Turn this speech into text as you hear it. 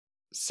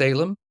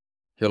Salem,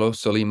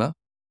 Jerusalem,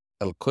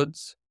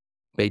 Al-Quds,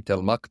 Beit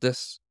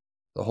el-Maqdis,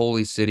 the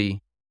Holy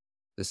City,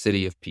 the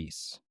City of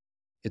Peace.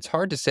 It's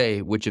hard to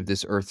say which of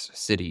this earth's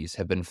cities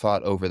have been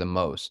fought over the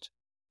most,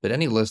 but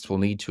any list will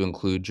need to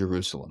include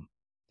Jerusalem,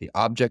 the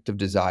object of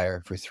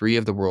desire for three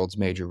of the world's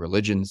major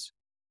religions,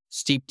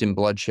 steeped in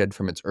bloodshed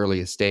from its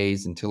earliest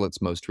days until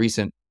its most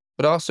recent,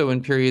 but also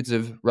in periods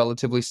of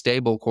relatively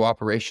stable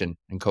cooperation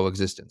and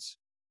coexistence.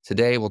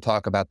 Today, we'll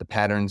talk about the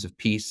patterns of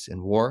peace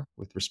and war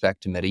with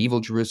respect to medieval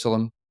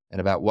Jerusalem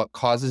and about what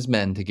causes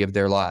men to give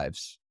their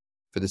lives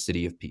for the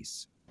City of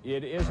Peace.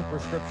 It is a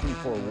prescription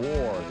for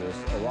war, this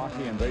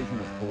Iraqi invasion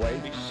of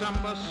Kuwait.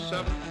 December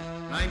 7,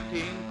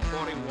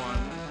 1941,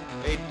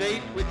 a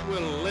date which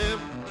will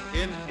live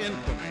in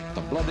infamy.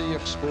 The bloody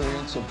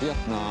experience of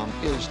Vietnam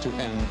is to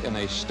end in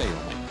a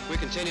stalemate. We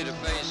continue to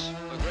face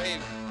a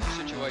grave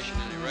situation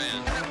in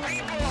Iran. The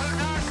people who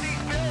knock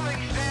these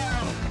buildings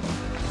down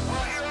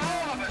will hear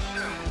all of us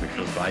soon. We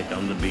shall fight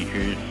on the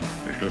beaches,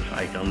 we shall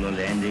fight on the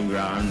landing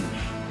grounds,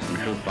 we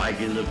shall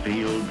fight in the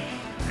fields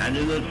and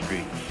in the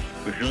streets.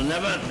 We shall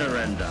never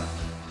surrender.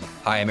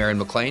 Hi, I'm Aaron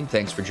McLean.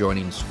 Thanks for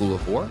joining School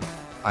of War.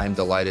 I'm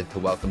delighted to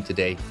welcome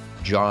today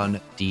John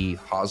D.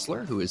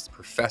 Hosler, who is the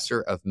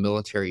professor of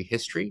military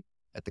history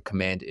at the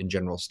Command and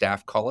General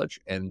Staff College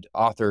and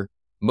author,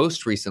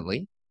 most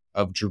recently,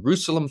 of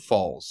Jerusalem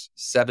Falls,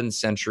 7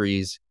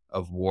 Centuries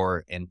of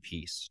War and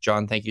Peace.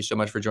 John, thank you so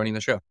much for joining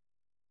the show.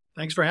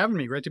 Thanks for having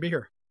me. Great to be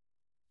here.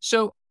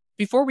 So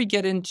before we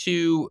get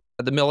into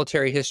the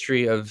military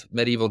history of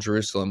medieval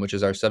Jerusalem, which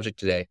is our subject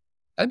today,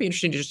 I'd be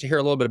interested just to hear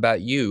a little bit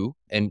about you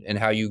and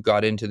how you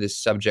got into this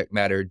subject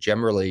matter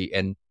generally.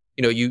 And,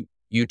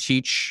 you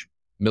teach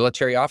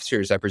military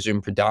officers, I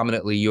presume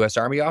predominantly U.S.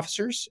 Army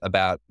officers,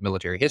 about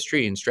military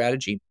history and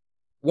strategy.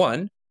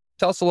 One,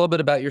 tell us a little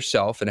bit about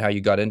yourself and how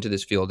you got into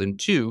this field. And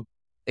two,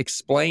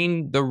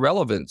 explain the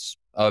relevance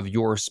of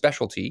your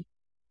specialty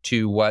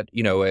to what,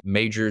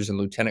 majors and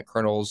lieutenant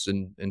colonels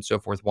and so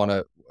forth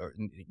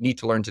need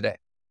to learn today.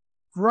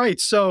 Right.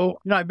 So,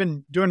 I've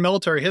been doing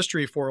military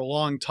history for a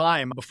long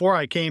time. Before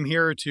I came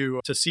here to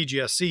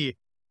CGSC,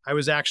 I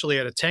was actually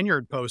at a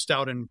tenured post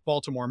out in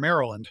Baltimore,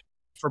 Maryland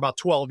for about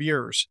 12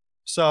 years.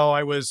 So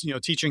I was,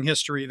 teaching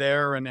history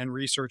there and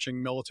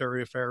researching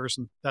military affairs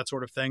and that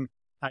sort of thing.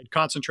 I'd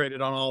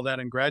concentrated on all that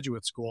in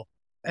graduate school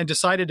and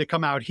decided to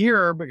come out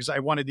here because I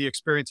wanted the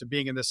experience of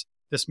being in this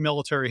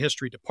military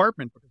history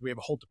department, because we have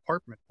a whole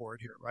department for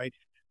it here, right?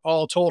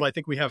 All told, I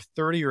think we have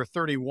 30 or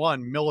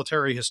 31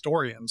 military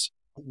historians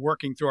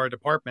working through our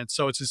department.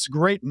 So it's this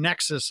great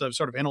nexus of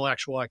sort of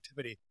intellectual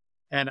activity.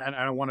 And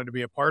I wanted to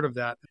be a part of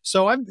that.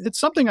 So it's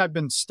something I've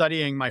been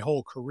studying my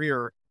whole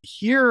career.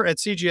 Here at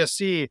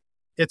CGSC,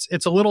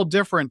 it's a little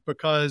different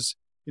because,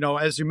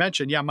 as you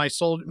mentioned,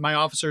 my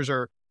officers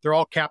they're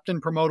all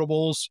captain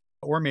promotables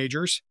or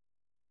majors,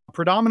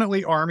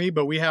 predominantly Army,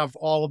 but we have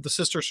all of the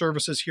sister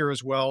services here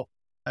as well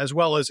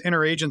as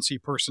interagency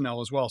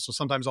personnel as well. So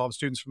sometimes I'll have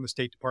students from the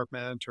State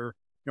Department or,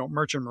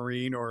 Merchant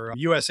Marine or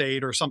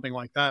USAID or something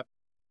like that.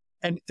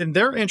 And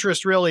their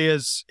interest really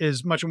is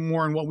much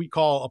more in what we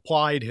call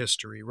applied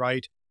history,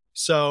 right?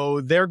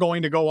 So they're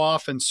going to go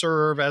off and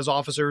serve as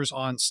officers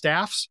on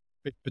staffs,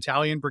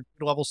 battalion,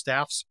 brigade level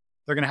staffs.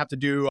 They're going to have to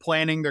do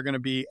planning. They're going to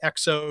be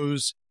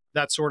exos,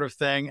 that sort of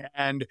thing.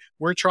 And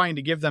we're trying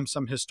to give them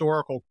some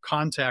historical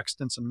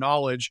context and some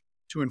knowledge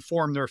to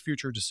inform their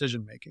future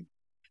decision making.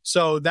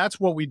 So that's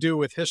what we do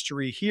with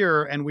history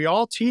here. And we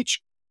all teach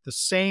the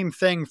same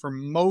thing for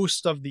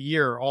most of the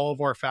year, all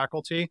of our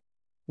faculty,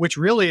 which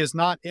really is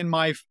not in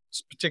my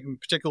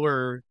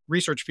particular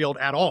research field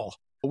at all.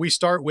 We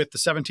start with the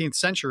 17th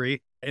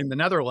century in the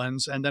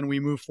Netherlands, and then we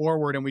move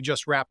forward, and we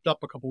just wrapped up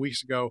a couple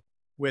weeks ago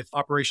with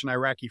Operation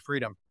Iraqi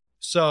Freedom.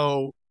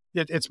 So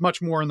it's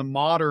much more in the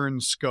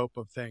modern scope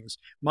of things.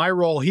 My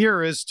role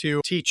here is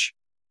to teach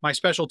my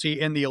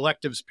specialty in the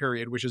electives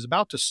period, which is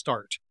about to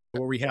start,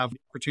 where we have the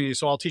opportunity.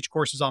 So I'll teach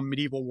courses on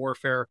medieval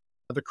warfare,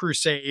 the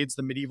Crusades,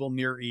 the medieval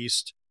Near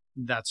East,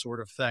 that sort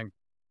of thing.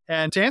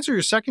 And to answer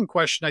your second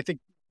question, I think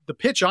the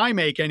pitch I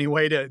make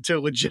anyway to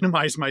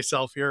legitimize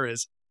myself here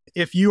is,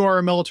 if you are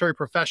a military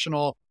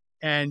professional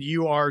and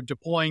you are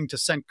deploying to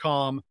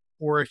CENTCOM,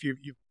 or if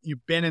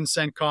you've been in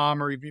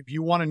CENTCOM, or if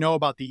you want to know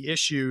about the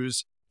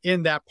issues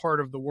in that part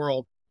of the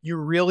world, you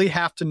really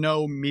have to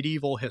know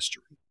medieval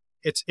history.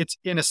 It's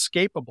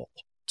inescapable.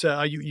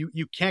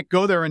 You can't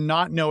go there and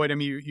not know it. I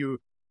mean,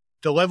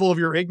 the level of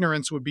your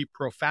ignorance would be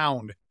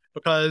profound,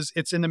 because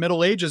it's in the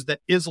Middle Ages that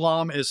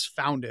Islam is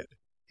founded.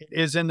 It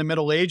is in the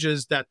Middle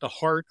Ages that the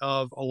heart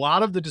of a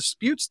lot of the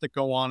disputes that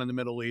go on in the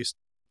Middle East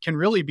can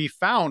really be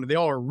found. They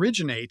all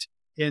originate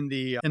in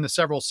the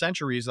several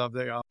centuries of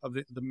the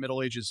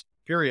Middle Ages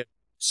period.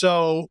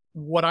 So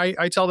what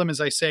I tell them is,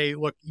 I say,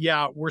 look,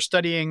 we're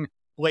studying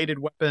bladed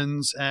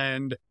weapons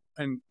and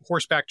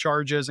horseback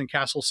charges and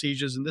castle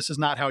sieges, and this is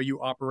not how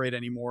you operate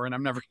anymore. And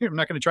I'm not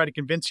going to try to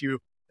convince you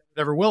that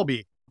it ever will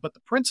be, but the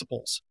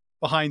principles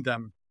behind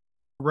them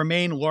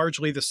remain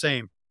largely the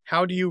same.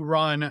 How do you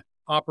run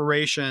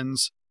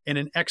operations in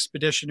an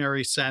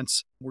expeditionary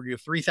sense, where you're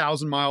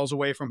 3,000 miles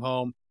away from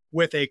home,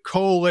 with a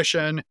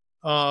coalition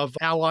of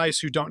allies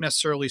who don't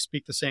necessarily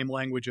speak the same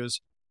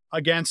languages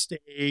against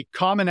a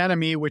common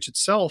enemy, which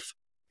itself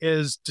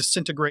is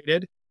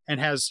disintegrated and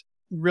has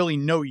really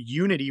no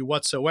unity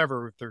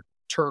whatsoever. If they're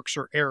Turks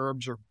or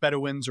Arabs or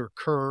Bedouins or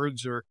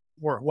Kurds or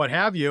what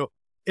have you,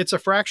 it's a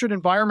fractured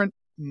environment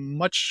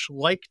much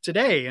like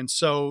today. And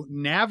so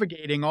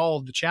navigating all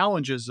of the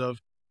challenges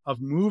of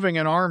moving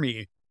an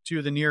army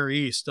to the Near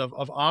East, of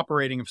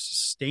operating, of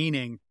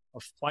sustaining,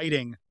 of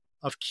fighting,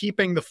 of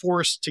keeping the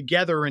force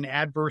together in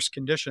adverse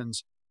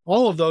conditions,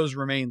 all of those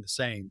remain the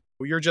same.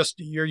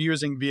 You're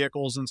using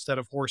vehicles instead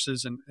of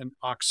horses and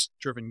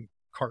ox-driven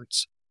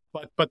carts,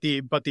 but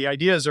the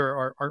ideas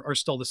are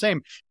still the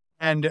same.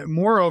 And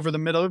moreover, the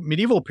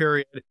medieval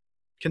period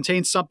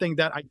contains something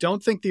that I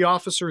don't think the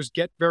officers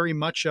get very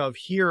much of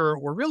here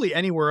or really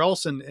anywhere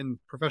else in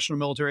professional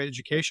military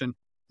education,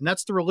 and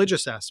that's the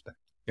religious aspect.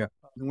 Yeah.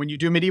 When you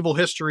do medieval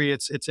history,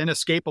 it's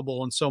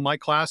inescapable. And so my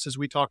classes,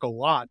 we talk a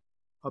lot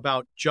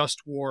about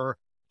just war,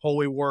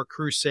 holy war,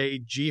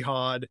 crusade,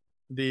 jihad,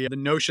 the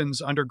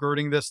notions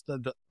undergirding this,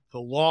 the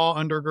law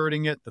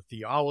undergirding it, the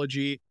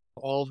theology,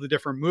 all of the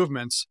different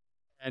movements.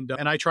 And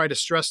I try to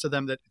stress to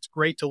them that it's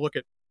great to look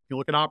at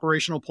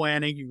operational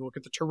planning, you look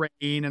at the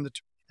terrain and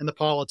the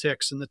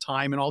politics and the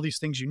time and all these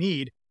things you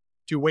need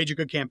to wage a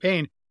good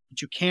campaign,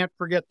 but you can't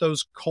forget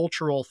those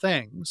cultural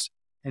things.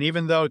 And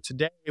even though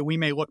today we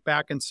may look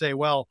back and say,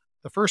 well,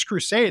 the First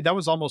Crusade, that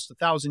was almost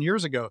 1,000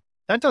 years ago,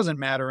 that doesn't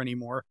matter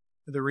anymore.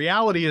 The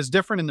reality is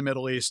different in the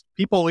Middle East.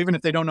 People, even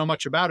if they don't know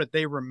much about it,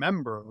 they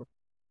remember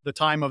the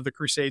time of the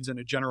Crusades in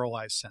a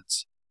generalized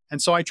sense.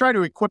 And so I try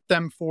to equip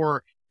them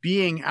for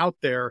being out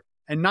there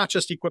and not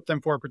just equip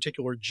them for a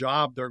particular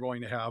job they're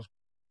going to have,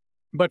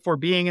 but for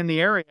being in the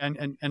area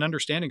and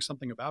understanding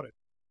something about it.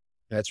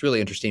 That's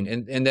really interesting.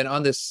 And then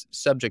on this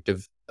subject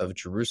of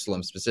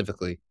Jerusalem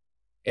specifically,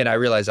 and I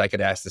realized I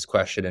could ask this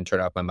question and turn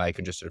off my mic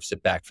and just sort of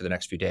sit back for the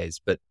next few days,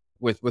 but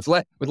with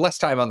less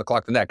time on the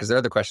clock than that, because there are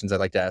other questions I'd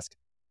like to ask.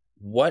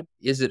 What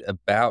is it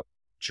about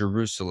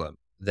Jerusalem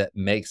that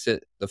makes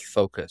it the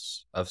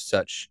focus of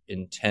such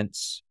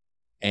intense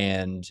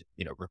and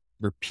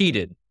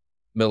repeated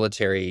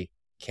military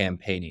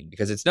campaigning?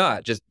 Because it's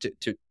not just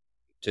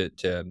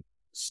to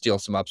steal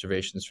some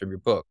observations from your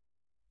book.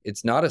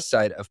 It's not a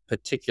site of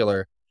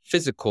particular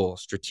physical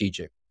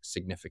strategic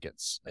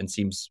significance and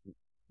seems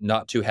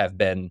not to have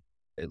been,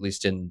 at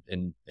least in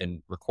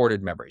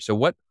recorded memory. So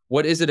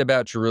what is it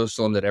about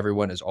Jerusalem that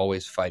everyone is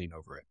always fighting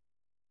over it?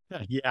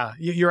 Yeah,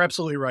 you're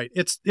absolutely right.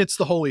 It's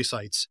the holy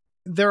sites.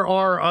 There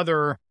are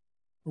other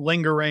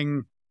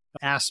lingering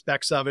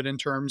aspects of it in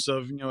terms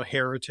of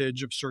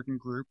heritage of certain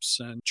groups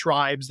and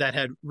tribes that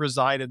had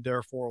resided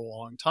there for a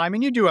long time,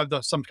 and you do have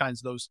some kinds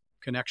of those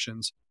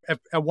connections.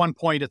 At one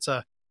point, it's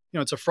a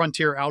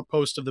frontier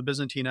outpost of the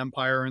Byzantine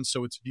Empire, and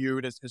so it's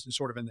viewed as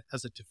sort of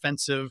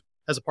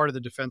as a part of the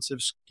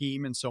defensive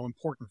scheme, and so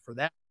important for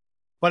that.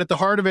 But at the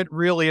heart of it,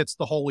 really, it's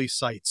the holy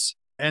sites,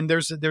 and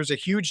there's a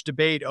huge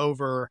debate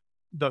over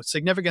the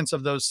significance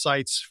of those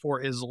sites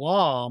for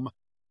Islam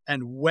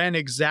and when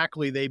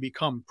exactly they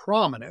become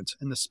prominent.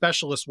 And the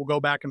specialists will go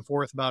back and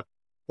forth about,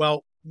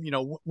 well,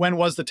 when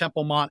was the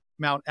Temple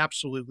Mount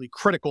absolutely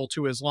critical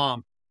to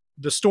Islam?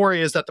 The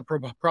story is that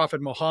the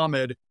Prophet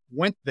Muhammad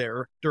went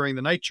there during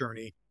the night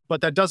journey,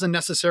 but that doesn't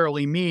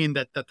necessarily mean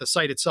that the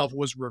site itself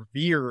was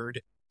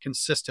revered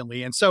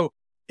consistently. And so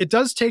it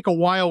does take a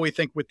while, we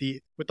think, with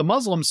the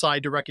Muslim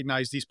side to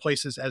recognize these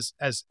places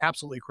as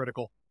absolutely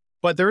critical.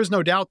 But there is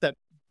no doubt that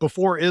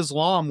before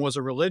Islam was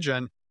a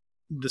religion,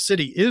 the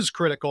city is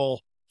critical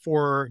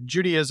for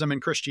Judaism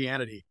and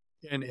Christianity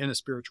in a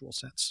spiritual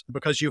sense,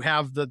 because you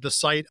have the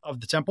site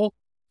of the temple,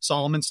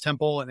 Solomon's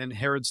temple, and then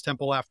Herod's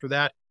temple after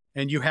that.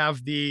 And you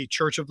have the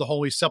Church of the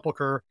Holy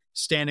Sepulchre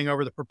standing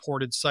over the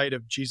purported site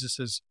of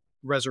Jesus's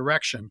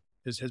resurrection,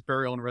 his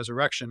burial and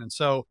resurrection. And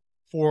so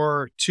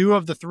for two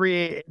of the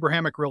three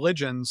Abrahamic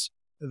religions,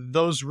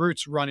 those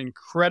roots run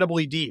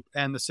incredibly deep,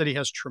 and the city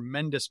has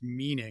tremendous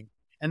meaning.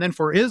 And then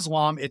for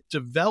Islam, it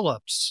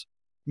develops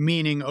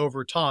meaning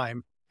over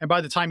time. And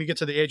by the time you get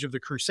to the age of the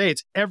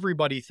Crusades,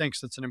 everybody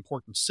thinks it's an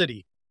important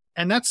city.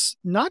 And that's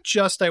not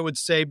just, I would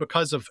say,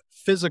 because of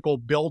physical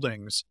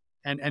buildings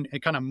and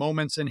kind of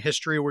moments in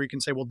history where you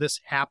can say, well, this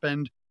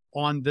happened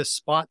on this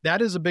spot.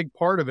 That is a big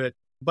part of it.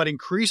 But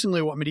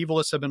increasingly, what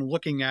medievalists have been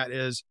looking at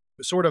is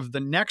sort of the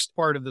next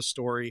part of the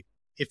story.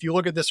 If you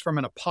look at this from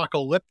an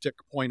apocalyptic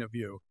point of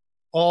view,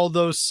 all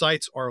those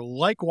sites are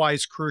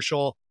likewise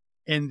crucial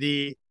in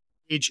the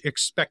age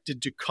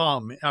expected to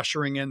come,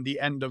 ushering in the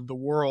end of the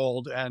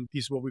world and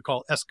these what we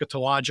call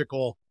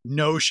eschatological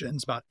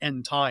notions about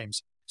end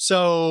times.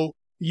 So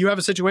you have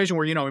a situation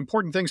where,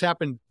 important things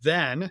happened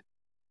then,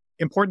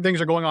 important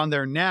things are going on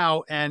there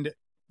now, and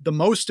the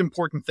most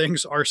important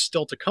things are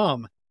still to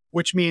come,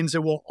 which means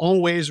it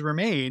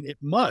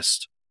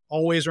must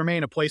always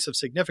remain a place of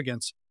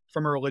significance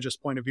from a religious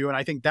point of view. And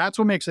I think that's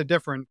what makes it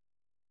different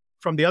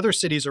from the other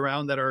cities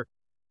around that are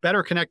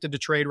better connected to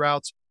trade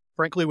routes,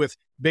 frankly, with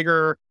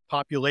bigger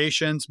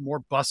populations, more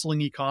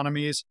bustling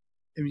economies.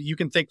 I mean, you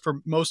can think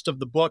for most of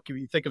the book, if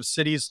you think of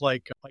cities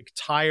like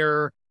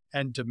Tyre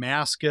and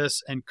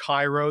Damascus and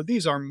Cairo,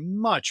 these are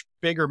much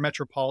bigger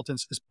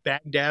metropolitans,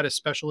 Baghdad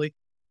especially,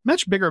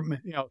 much bigger,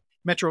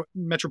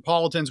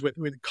 metropolitans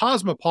with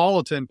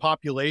cosmopolitan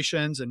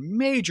populations and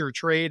major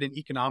trade and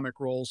economic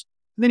roles.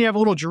 And then you have a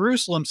little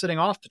Jerusalem sitting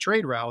off the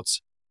trade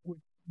routes,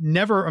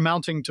 never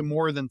amounting to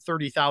more than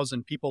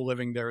 30,000 people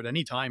living there at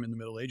any time in the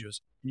Middle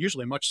Ages,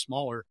 usually much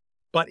smaller,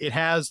 but it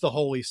has the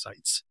holy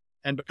sites.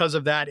 And because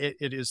of that, it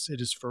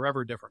is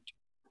forever different.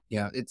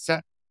 Yeah, it's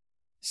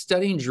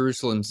studying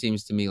Jerusalem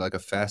seems to me like a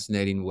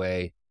fascinating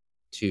way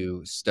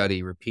to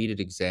study repeated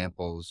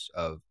examples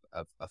of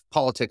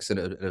politics and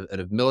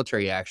of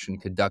military action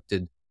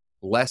conducted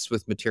less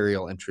with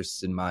material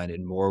interests in mind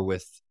and more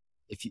with,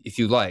 if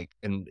you like,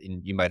 and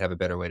you might have a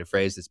better way to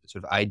phrase this, but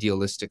sort of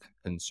idealistic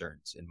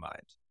concerns in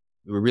mind.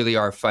 We really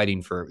are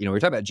fighting for, we're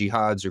talking about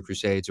jihads or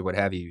crusades or what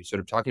have you, sort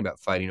of talking about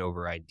fighting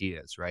over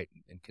ideas, right,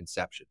 and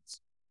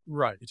conceptions.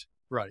 Right.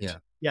 Yeah.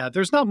 Yeah,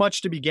 there's not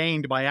much to be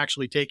gained by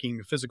actually taking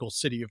the physical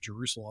city of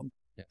Jerusalem.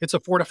 Yeah. It's a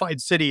fortified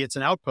city. It's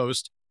an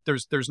outpost.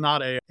 There's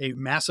not a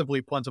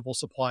massively plentiful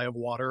supply of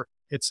water.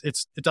 It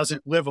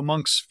doesn't live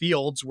amongst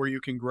fields where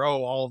you can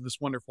grow all of this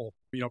wonderful,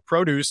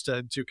 produce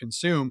to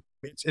consume.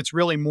 It's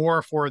really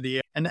more for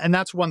and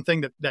that's one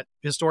thing that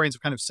historians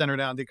have kind of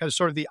centered on, because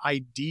sort of the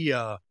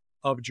idea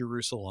of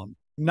Jerusalem,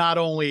 not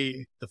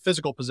only the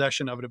physical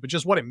possession of it, but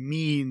just what it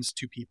means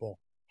to people.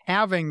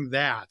 Having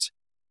that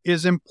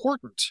is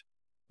important.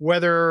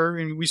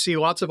 Whether we see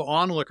lots of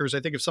onlookers, I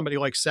think of somebody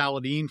like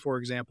Saladin, for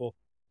example,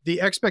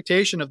 the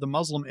expectation of the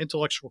Muslim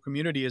intellectual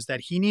community is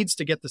that he needs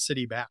to get the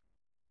city back.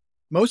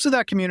 Most of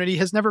that community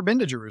has never been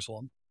to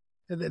Jerusalem.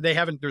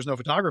 There's no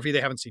photography.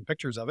 They haven't seen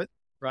pictures of it,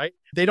 right?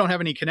 They don't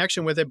have any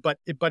connection with it, but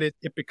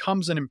it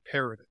becomes an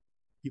imperative.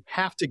 You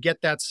have to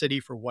get that city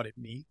for what it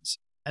means.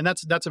 And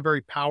that's a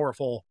very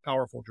powerful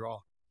draw.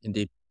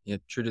 Indeed. Yeah,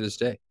 true to this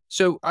day.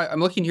 So I'm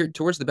looking here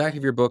towards the back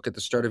of your book at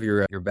the start of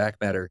your back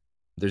matter.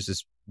 There's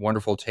this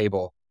wonderful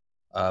table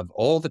of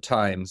all the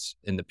times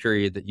in the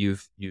period that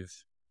you've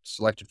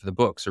selected for the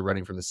book, so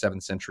running from the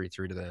 7th century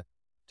through to the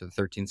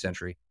 13th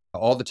century,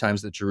 all the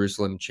times that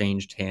Jerusalem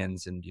changed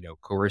hands in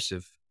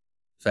coercive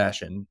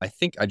fashion. I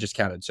think I just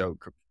counted, so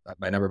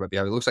my number might be,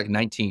 it looks like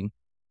 19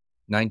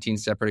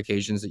 separate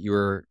occasions that you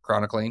were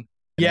chronicling.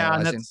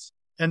 Yeah,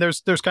 and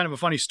there's kind of a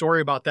funny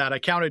story about that. I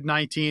counted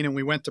 19 and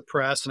we went to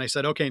press and I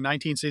said, okay,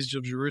 19 sieges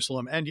of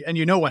Jerusalem. And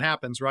you know what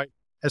happens, right?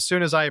 As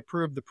soon as I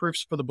approved the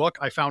proofs for the book,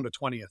 I found a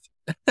 20th.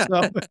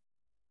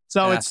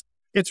 So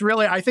it's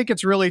really, I think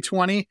it's really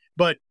 20,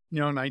 but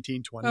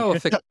 19, 20. Oh,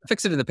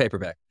 fix it in the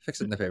paperback.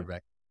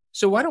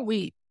 So why don't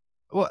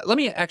let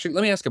me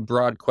ask a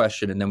broad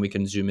question and then we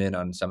can zoom in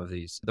on some of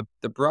these.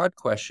 The broad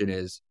question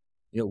is,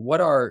 what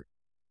are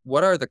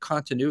the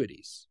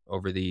continuities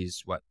over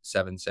these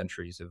 7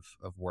 centuries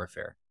of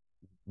warfare?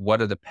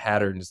 What are the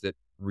patterns that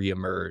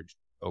reemerge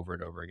over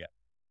and over again?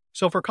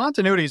 So for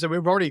continuities, and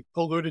we've already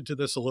alluded to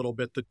this a little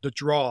bit, the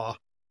draw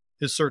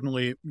is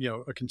certainly,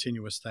 a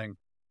continuous thing.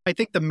 I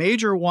think the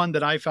major one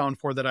that I found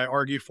that I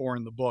argue for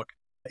in the book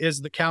is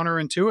the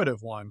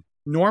counterintuitive one.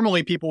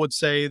 Normally people would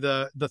say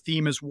the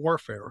theme is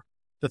warfare.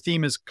 The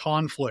theme is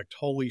conflict,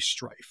 holy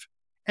strife.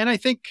 And I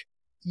think,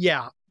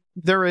 yeah,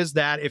 there is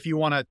that. If you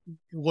want to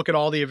look at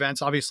all the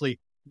events, obviously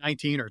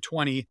 19 or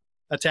 20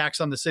 attacks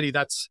on the city,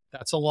 that's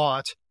a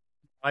lot.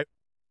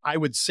 I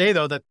would say,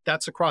 though,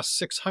 that's across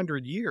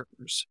 600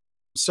 years.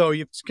 So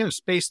you kind of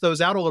space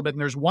those out a little bit.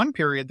 And there's one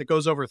period that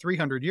goes over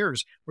 300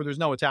 years where there's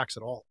no attacks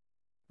at all,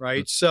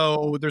 right?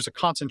 So there's a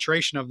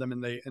concentration of them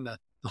in the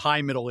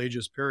high Middle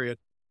Ages period.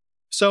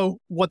 So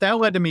what that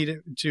led to me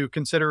to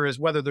consider is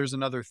whether there's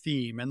another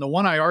theme. And the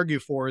one I argue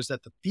for is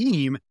that the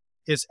theme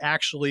is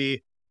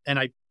actually, and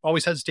I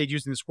always hesitate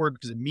using this word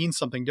because it means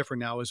something different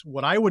now, is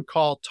what I would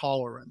call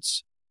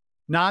tolerance.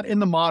 Not in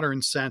the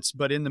modern sense,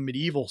 but in the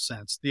medieval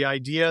sense. The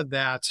idea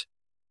that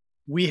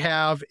we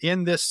have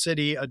in this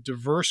city a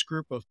diverse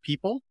group of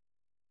people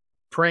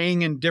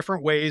praying in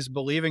different ways,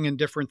 believing in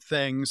different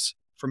things,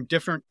 from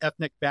different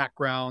ethnic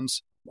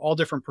backgrounds, all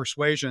different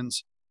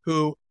persuasions,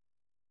 who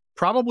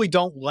probably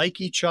don't like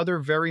each other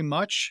very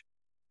much,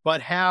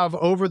 but have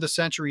over the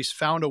centuries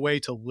found a way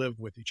to live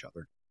with each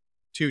other,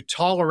 to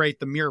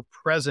tolerate the mere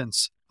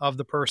presence of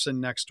the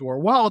person next door,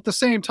 while at the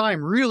same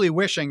time really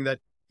wishing that,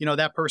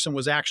 that person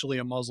was actually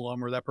a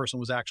Muslim or that person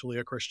was actually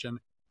a Christian.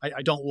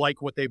 I don't like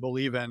what they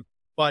believe in,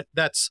 but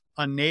that's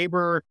a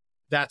neighbor,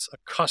 that's a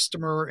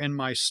customer in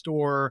my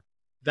store,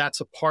 that's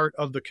a part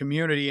of the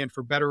community. And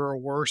for better or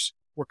worse,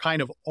 we're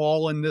kind of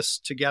all in this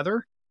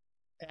together.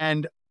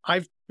 And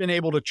I've been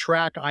able to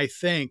track, I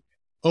think,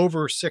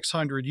 over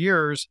 600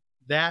 years,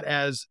 that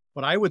as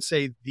what I would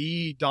say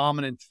the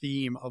dominant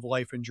theme of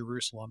life in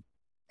Jerusalem.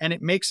 And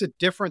it makes it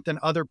different than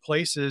other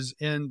places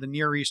in the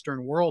Near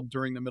Eastern world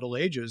during the Middle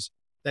Ages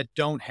that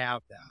don't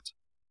have that,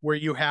 where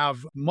you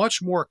have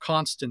much more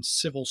constant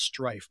civil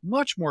strife,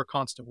 much more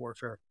constant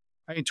warfare.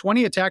 I mean,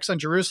 20 attacks on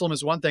Jerusalem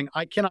is one thing.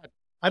 I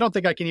don't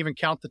think I can even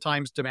count the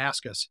times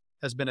Damascus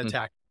has been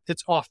attacked.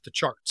 It's off the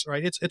charts,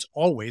 right? It's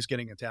always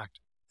getting attacked.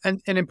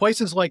 And in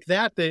places like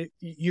that,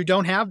 you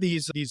don't have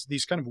these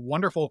kind of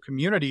wonderful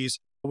communities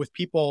with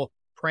people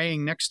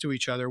praying next to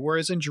each other.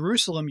 Whereas in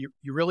Jerusalem,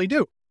 you really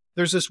do.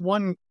 There's this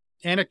one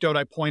anecdote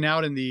I point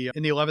out in the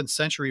 11th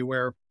century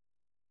where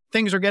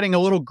things are getting a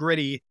little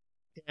gritty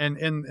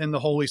in the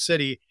Holy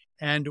City.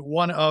 And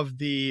one of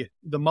the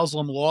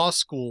Muslim law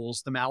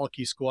schools, the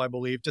Maliki school, I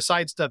believe,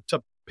 decides to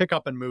pick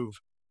up and move.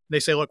 They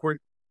say, look,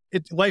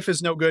 life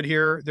is no good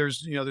here.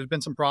 There's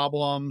been some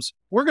problems.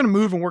 We're going to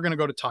move and we're going to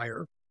go to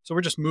Tyre. So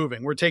we're just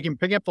moving. We're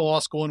picking up the law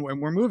school and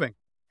we're moving.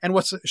 And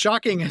what's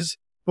shocking is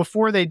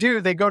before they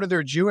do, they go to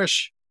their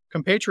Jewish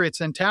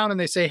compatriots in town and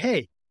they say,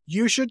 hey,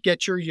 you should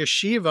get your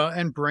yeshiva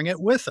and bring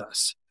it with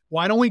us.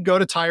 Why don't we go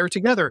to Tyre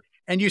together?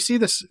 And you see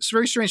this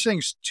very strange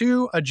things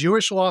to a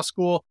Jewish law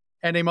school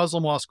and a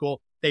Muslim law school.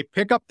 They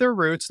pick up their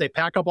roots, they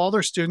pack up all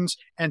their students,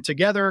 and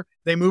together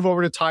they move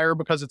over to Tyre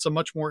because it's a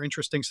much more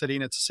interesting city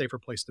and it's a safer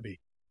place to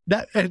be.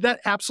 That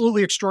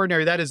absolutely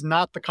extraordinary. That is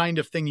not the kind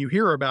of thing you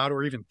hear about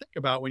or even think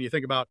about when you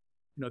think about,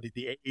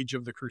 the age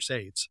of the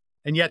Crusades.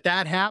 And yet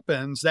that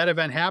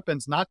event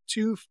happens not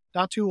too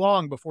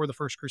long before the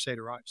First Crusade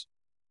arrives.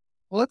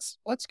 Well,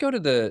 let's go to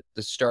the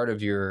start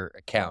of your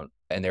account.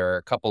 And there are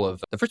a couple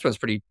of, the first one's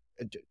pretty,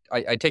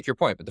 I take your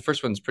point, but the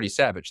first one's pretty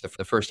savage.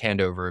 The first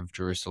handover of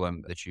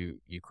Jerusalem that you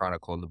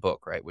chronicle in the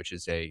book, right? Which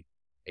is a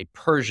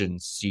Persian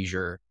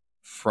seizure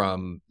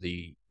from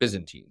the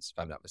Byzantines, if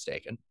I'm not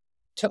mistaken.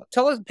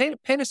 Tell us,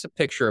 paint us a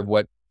picture of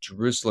what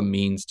Jerusalem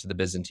means to the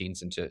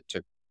Byzantines and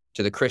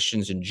to the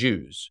Christians and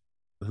Jews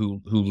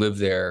who live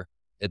there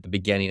at the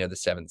beginning of the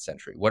 7th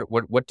century.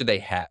 What do they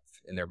have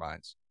in their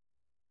minds?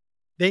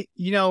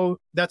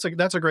 That's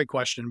a great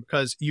question,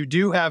 because you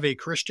do have a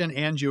Christian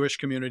and Jewish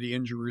community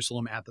in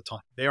Jerusalem at the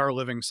time. They are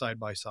living side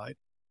by side,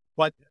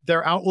 but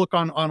their outlook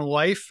on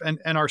life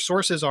and our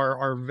sources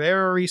are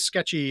very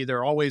sketchy.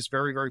 They're always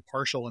very, very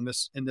partial in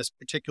this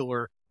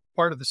particular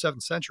part of the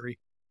 7th century.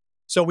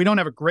 So we don't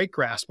have a great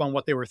grasp on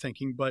what they were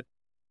thinking. But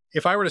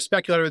if I were to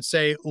speculate, I would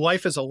say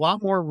life is a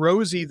lot more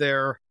rosy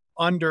there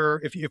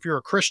if you're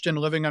a Christian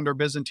living under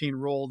Byzantine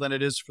rule than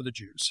it is for the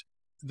Jews.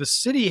 The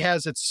city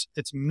has its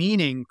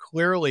meaning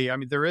clearly. I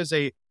mean, there is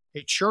a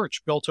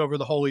church built over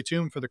the Holy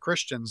Tomb for the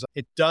Christians.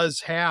 It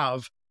does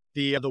have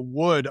the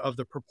wood of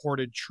the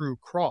purported true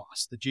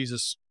cross that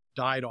Jesus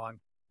died on.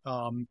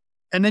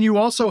 And then you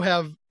also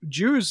have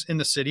Jews in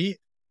the city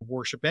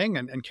worshiping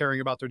and caring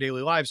about their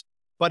daily lives.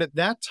 But at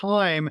that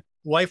time,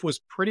 life was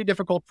pretty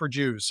difficult for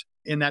Jews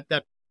in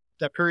that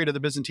period of the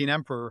Byzantine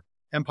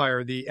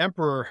Empire. The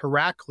Emperor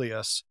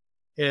Heraclius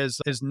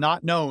is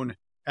not known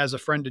as a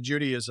friend to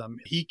Judaism.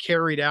 He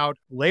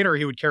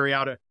would carry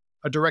out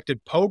a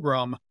directed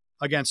pogrom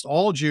against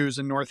all Jews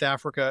in North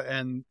Africa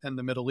and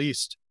the Middle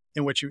East,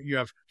 in which you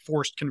have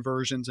forced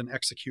conversions and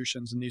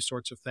executions and these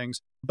sorts of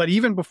things. But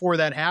even before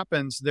that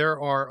happens, there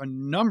are a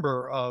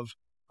number of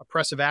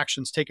oppressive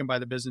actions taken by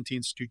the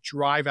Byzantines to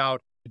drive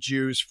out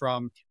Jews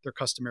from their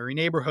customary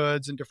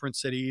neighborhoods in different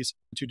cities,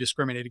 to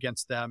discriminate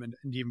against them and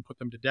even put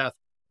them to death.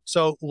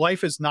 So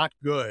life is not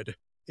good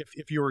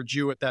if you're a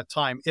Jew at that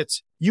time.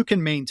 You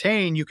can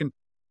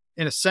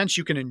in a sense,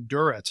 you can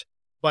endure it,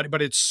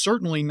 but it's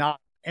certainly not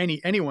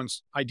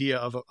anyone's idea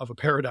of a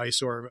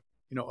paradise or,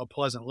 a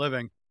pleasant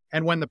living.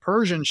 And when the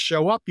Persians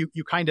show up,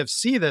 you kind of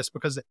see this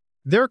because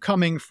they're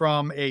coming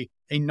from a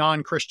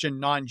non-Christian,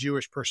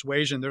 non-Jewish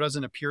persuasion. There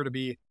doesn't appear to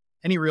be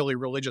any really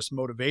religious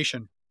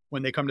motivation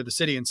when they come to the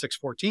city in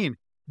 614.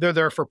 They're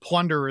there for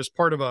plunder as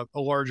part of a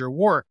larger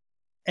war.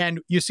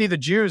 And you see the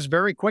Jews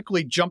very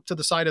quickly jump to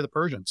the side of the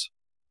Persians.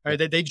 Right?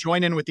 They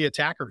join in with the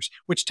attackers,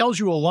 which tells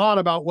you a lot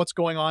about what's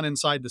going on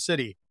inside the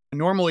city.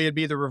 Normally, it'd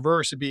be the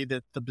reverse. It'd be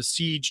the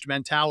besieged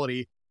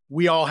mentality.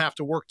 We all have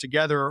to work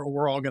together or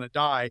we're all going to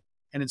die.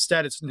 And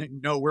instead, it's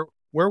no,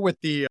 we're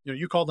with the,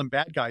 you call them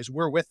bad guys.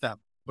 We're with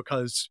them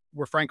because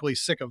we're frankly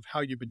sick of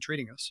how you've been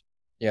treating us.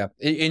 Yeah.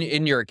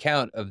 In your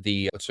account of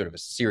the sort of a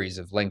series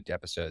of linked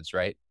episodes,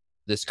 right?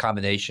 This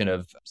combination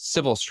of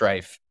civil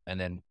strife and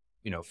then,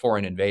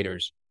 foreign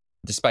invaders,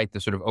 despite the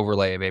sort of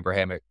overlay of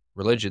Abrahamic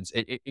religions,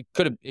 it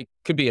could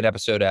be an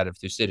episode out of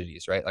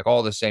Thucydides, right? Like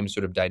all the same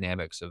sort of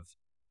dynamics of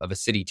a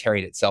city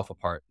tearing itself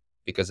apart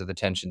because of the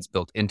tensions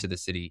built into the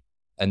city.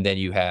 And then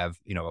you have,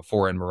 a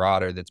foreign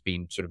marauder that's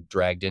being sort of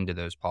dragged into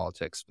those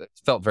politics. It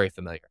felt very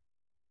familiar.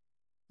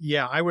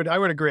 Yeah, I would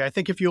agree. I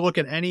think if you look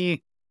at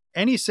any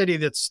city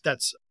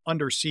that's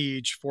under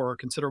siege for a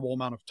considerable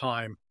amount of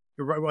time,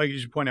 like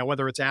you point out,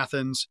 whether it's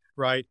Athens,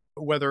 right,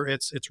 whether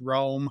it's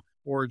Rome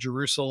or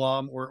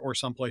Jerusalem or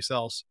someplace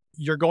else,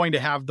 you're going to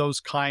have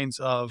those kinds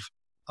of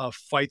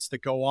fights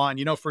that go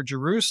on. For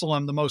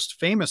Jerusalem, the most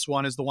famous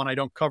one is the one I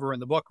don't cover in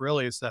the book,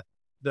 really. It's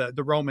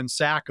the Roman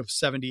sack of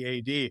 70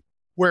 AD,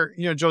 where,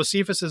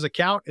 Josephus's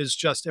account is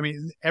just,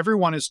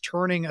 everyone is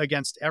turning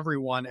against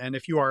everyone. And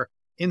if you are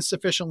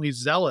insufficiently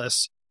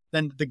zealous,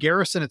 then the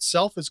garrison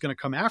itself is going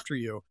to come after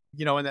you,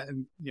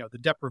 and the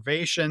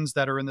deprivations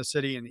that are in the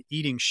city and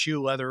eating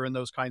shoe leather and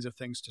those kinds of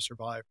things to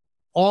survive.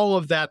 All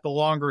of that, the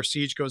longer a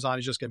siege goes on,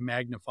 is just get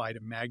magnified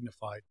and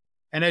magnified.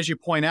 And as you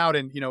point out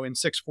in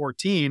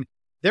 614,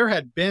 there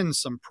had been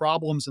some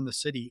problems in the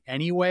city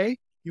anyway.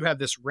 You have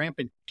this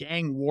rampant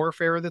gang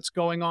warfare that's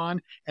going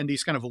on and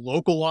these kind of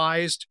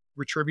localized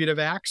retributive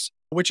acts,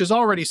 which is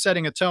already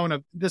setting a tone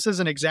of this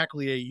isn't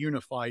exactly a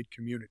unified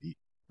community,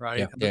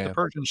 right? But the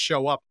Persians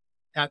show up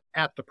at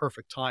the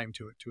perfect time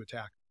to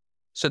attack.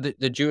 So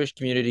the Jewish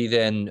community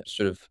then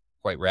sort of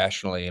quite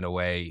rationally, in a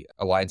way,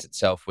 aligns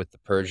itself with the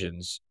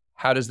Persians.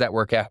 How does that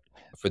work out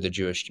for the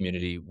Jewish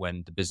community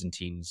when the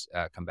Byzantines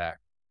come back?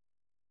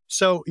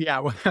 So,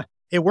 yeah,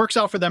 it works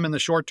out for them in the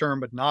short term,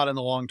 but not in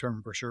the long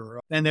term for sure.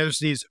 And there's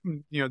these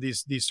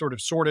sort of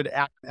sordid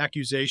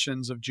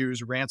accusations of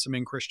Jews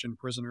ransoming Christian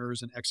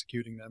prisoners and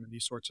executing them and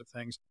these sorts of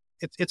things.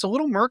 It's a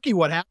little murky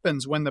what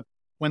happens when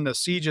the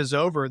siege is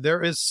over.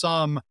 There is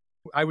some,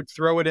 I would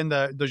throw it in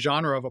the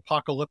genre of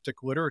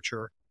apocalyptic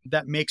literature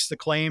that makes the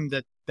claim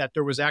that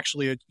there was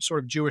actually a sort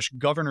of Jewish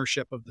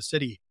governorship of the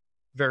city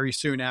very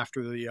soon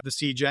after the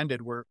siege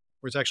ended, where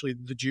it's actually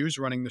the Jews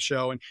running the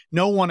show. And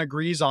no one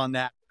agrees on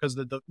that because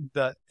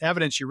the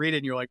evidence, you read it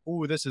and you're like,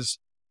 ooh, this is,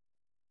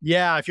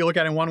 yeah, if you look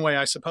at it in one way,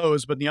 I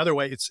suppose, but in the other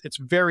way, it's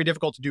very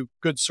difficult to do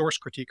good source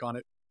critique on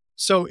it.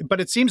 So, but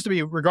it seems to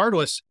be,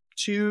 regardless,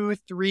 2-3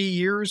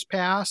 years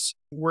pass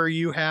where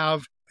you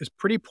have this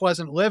pretty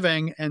pleasant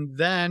living. And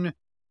then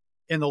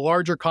in the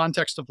larger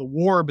context of the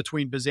war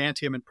between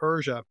Byzantium and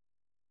Persia,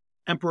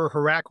 Emperor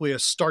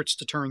Heraclius starts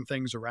to turn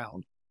things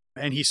around.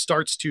 And he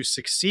starts to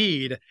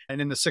succeed. And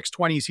in the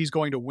 620s, he's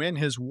going to win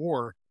his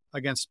war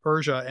against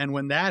Persia. And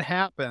when that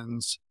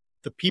happens,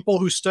 the people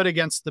who stood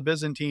against the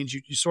Byzantines,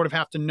 you sort of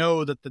have to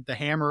know that the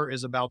hammer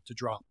is about to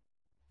drop.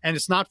 And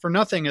it's not for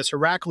nothing, as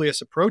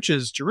Heraclius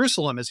approaches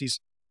Jerusalem, as he's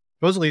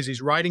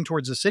riding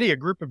towards the city, a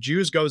group of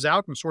Jews goes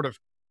out and sort of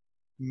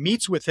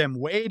meets with him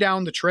way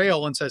down the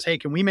trail and says, hey,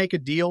 can we make a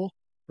deal,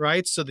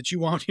 right? So that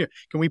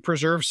can we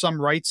preserve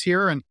some rights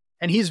here?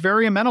 And he's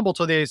very amenable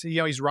to this.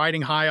 He's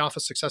riding high off a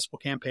successful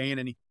campaign,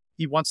 and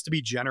he wants to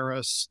be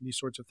generous, these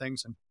sorts of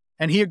things.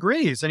 And he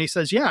agrees, and he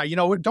says, yeah,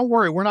 don't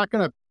worry, we're not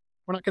gonna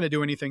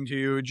do anything to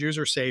you. Jews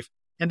are safe.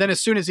 And then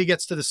as soon as he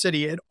gets to the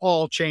city, it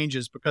all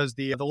changes because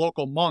the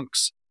local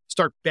monks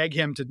start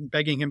begging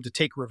him to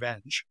take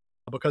revenge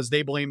because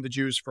they blame the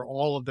Jews for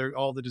all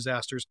the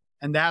disasters.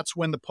 And that's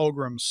when the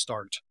pogroms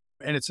start.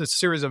 And it's a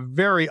series of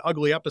very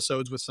ugly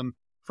episodes with some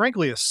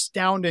frankly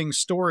astounding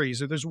stories.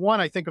 There's one,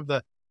 I think, of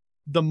the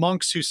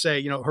monks who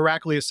say,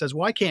 Heraclius says,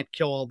 well, I can't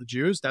kill all the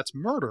Jews. That's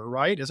murder,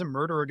 right? Isn't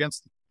murder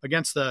against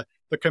the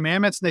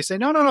commandments? And they say,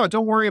 no,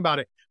 don't worry about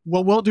it.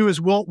 What we'll do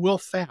is we'll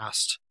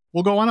fast.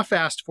 We'll go on a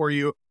fast for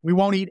you. We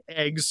won't eat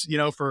eggs,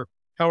 for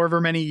however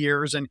many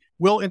years, and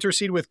we'll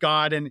intercede with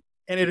God, and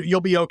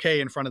you'll be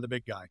okay in front of the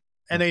big guy.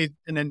 And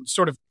then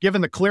sort of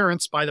given the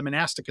clearance by the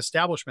monastic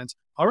establishments,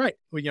 all right,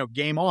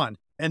 game on.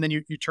 And then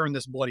you turn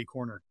this bloody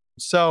corner.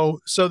 So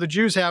the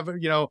Jews have,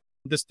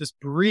 this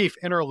brief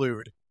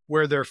interlude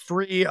where they're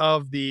free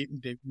of the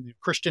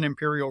Christian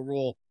imperial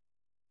rule,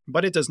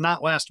 but it does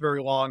not last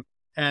very long,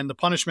 and the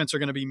punishments are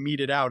going to be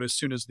meted out as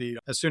soon as the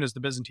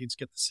Byzantines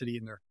get the city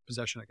in their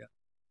possession again.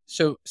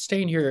 So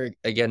staying here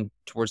again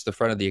towards the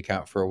front of the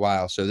account for a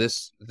while. So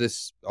this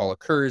all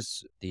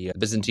occurs. The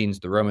Byzantines,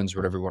 the Romans,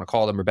 whatever you want to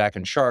call them, are back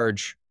in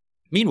charge.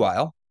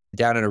 Meanwhile,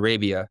 down in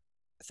Arabia,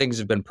 things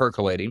have been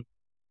percolating.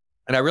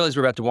 And I realize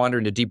we're about to wander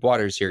into deep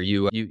waters here.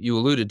 You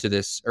alluded to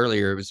this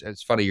earlier.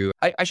 It's funny.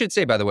 I should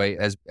say, by the way,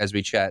 as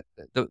we chat,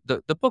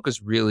 the book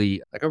is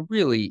really like a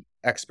really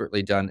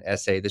expertly done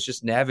essay that's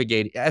just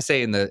navigating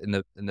essay in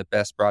the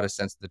best broadest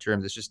sense of the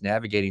term. That's just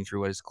navigating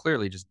through what is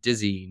clearly just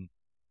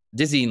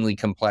dizzyingly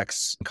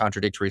complex,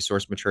 contradictory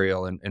source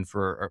material, and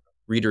for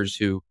readers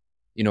who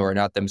are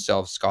not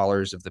themselves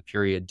scholars of the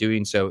period,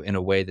 doing so in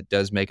a way that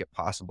does make it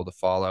possible to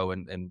follow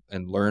and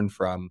learn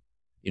from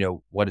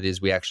what it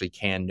is we actually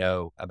can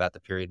know about the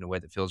period in a way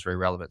that feels very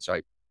relevant. So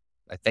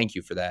I thank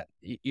you for that.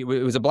 It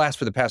was a blast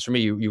for the past for me.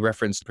 You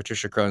referenced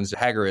Patricia Crone's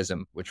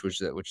Hagarism,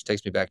 which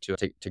takes me back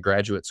to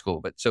graduate school.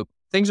 But so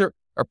things are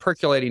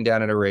percolating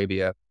down in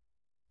Arabia.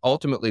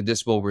 Ultimately,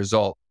 this will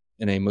result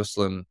in a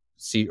Muslim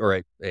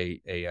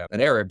an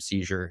Arab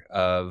seizure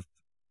of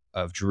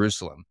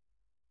Jerusalem.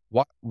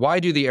 Why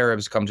do the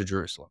Arabs come to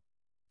Jerusalem?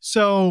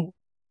 So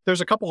there's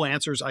a couple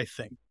answers, I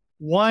think.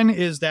 One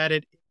is that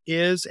it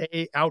is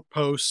a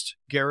outpost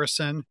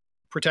garrison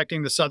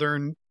protecting the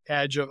southern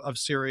edge of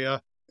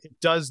Syria. It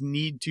does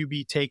need to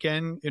be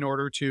taken in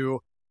order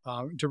to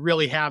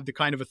really have the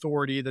kind of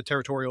authority, the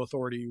territorial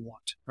authority you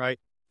want, right?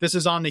 This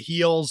is on the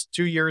heels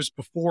 2 years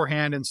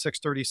beforehand in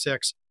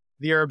 636.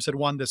 The Arabs had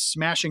won this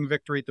smashing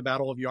victory at the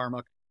Battle of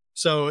Yarmouk.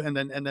 So, and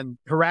then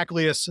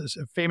Heraclius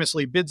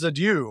famously bids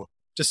adieu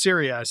to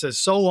Syria. Says,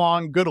 so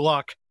long, good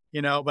luck,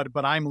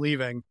 but I'm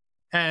leaving.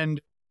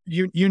 And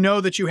you know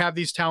that you have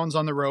these towns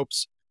on the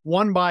ropes.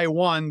 One by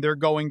one, they're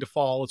going to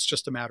fall. It's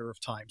just a matter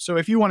of time. So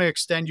if you want to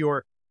extend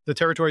the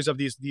territories of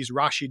these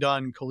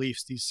Rashidun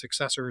caliphs, these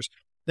successors,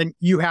 then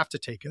you have to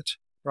take it,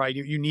 right?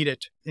 You need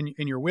it in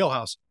your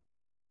wheelhouse.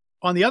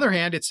 On the other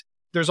hand,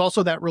 there's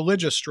also that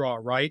religious draw,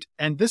 right?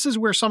 And this is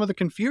where some of the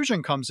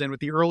confusion comes in with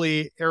the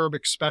early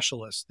Arabic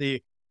specialists.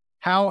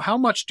 How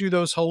much do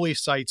those holy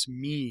sites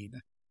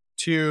mean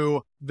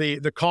to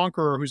the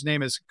conqueror whose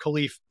name is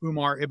Caliph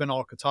Umar ibn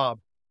al-Khattab.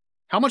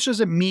 How much does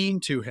it mean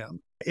to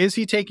him? Is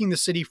he taking the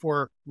city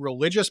for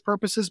religious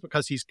purposes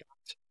because he's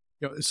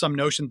got some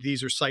notion that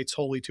these are sites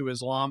holy to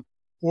Islam?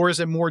 Or is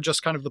it more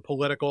just kind of the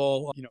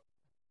political,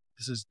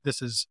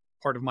 this is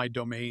part of my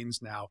domains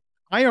now?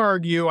 I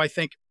argue, I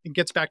think it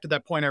gets back to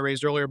that point I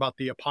raised earlier about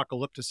the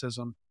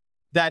apocalypticism,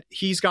 that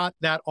he's got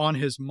that on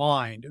his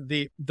mind.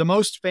 The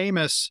most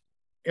famous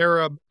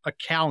Arab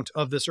account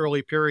of this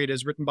early period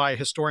is written by a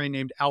historian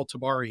named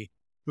al-Tabari,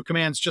 who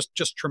commands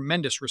just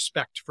tremendous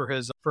respect for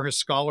his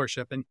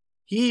scholarship. And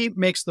he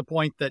makes the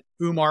point that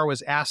Umar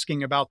was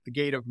asking about the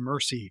gate of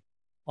mercy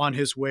on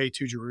his way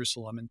to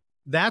Jerusalem. And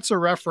that's a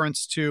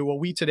reference to what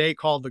we today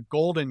call the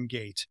Golden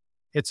Gate.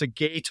 It's a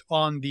gate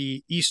on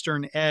the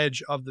eastern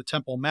edge of the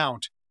Temple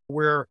Mount,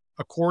 where,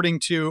 according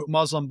to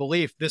Muslim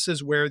belief, this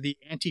is where the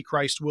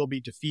Antichrist will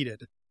be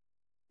defeated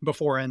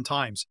before end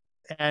times.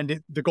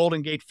 And the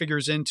Golden Gate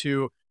figures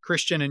into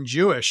Christian and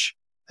Jewish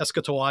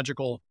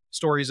eschatological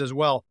stories as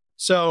well.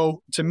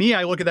 So to me,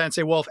 I look at that and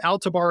say, well, if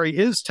al-Tabari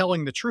is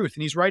telling the truth,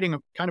 and he's writing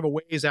kind of a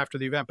ways after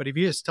the event, but if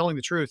he is telling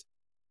the truth,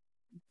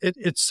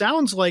 it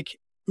sounds like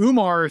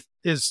Umar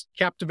is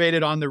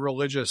captivated on the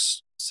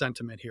religious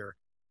sentiment here.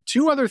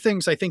 Two other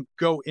things I think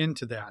go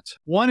into that.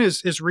 One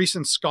is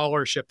recent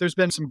scholarship. There's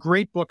been some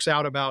great books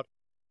out about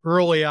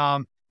early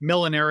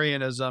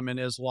millenarianism in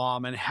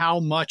Islam and how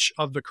much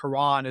of the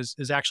Quran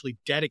is actually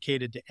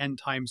dedicated to end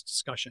times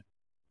discussion,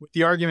 with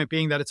the argument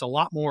being that it's a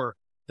lot more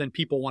than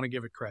people want to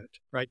give it credit,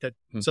 right?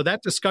 So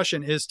that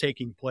discussion is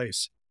taking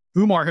place.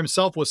 Umar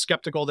himself was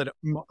skeptical that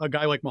a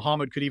guy like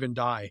Muhammad could even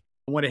die.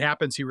 When it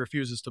happens, he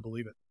refuses to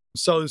believe it.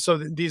 So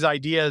these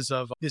ideas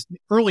of these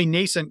early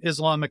nascent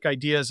Islamic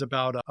ideas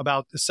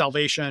about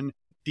salvation,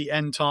 the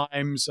end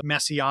times,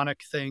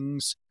 messianic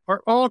things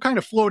are all kind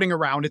of floating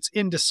around. It's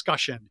in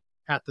discussion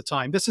at the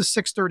time. This is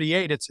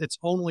 638. It's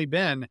only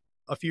been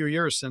a few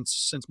years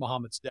since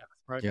Muhammad's death,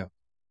 right? Yeah.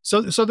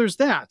 So there's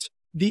that.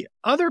 The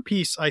other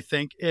piece, I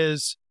think,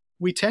 is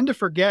we tend to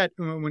forget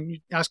when you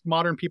ask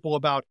modern people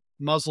about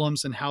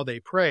Muslims and how they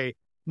pray.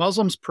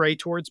 Muslims pray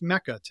towards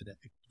Mecca today.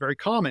 It's very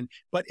common.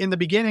 But in the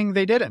beginning,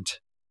 they didn't.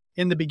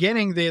 In the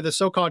beginning, the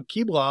so-called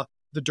Qibla,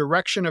 the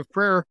direction of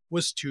prayer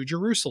was to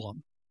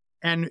Jerusalem.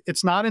 And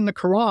it's not in the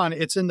Quran,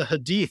 it's in the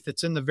Hadith,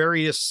 it's in the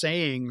various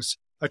sayings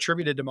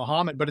attributed to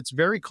Muhammad, but it's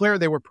very clear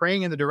they were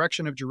praying in the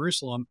direction of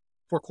Jerusalem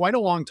for quite a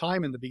long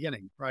time in the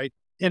beginning, right?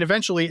 And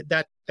eventually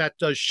that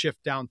does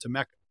shift down to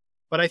Mecca.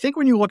 But I think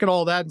when you look at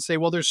all that and say,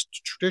 well, there's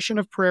tradition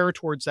of prayer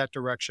towards that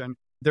direction,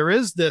 there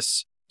is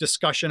this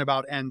discussion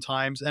about end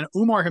times, and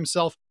Umar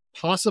himself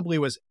possibly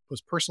was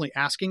personally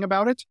asking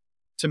about it.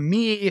 To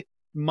me,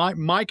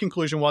 my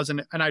conclusion was,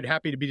 and I'd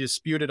happy to be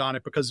disputed on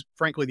it because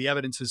frankly, the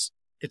evidence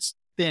it's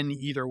thin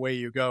either way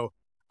you go.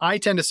 I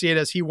tend to see it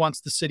as he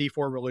wants the city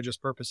for religious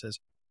purposes.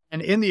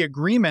 And in the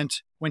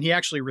agreement, when he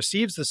actually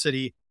receives the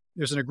city,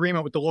 there's an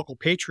agreement with the local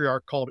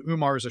patriarch called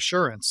Umar's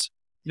Assurance.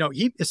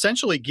 He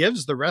essentially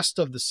gives the rest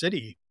of the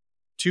city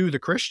to the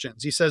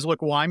Christians. He says,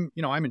 look, well, I'm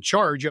in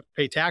charge. You have to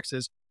pay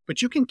taxes,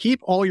 but you can keep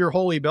all your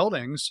holy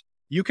buildings.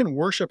 You can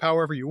worship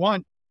however you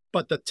want,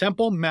 but the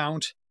Temple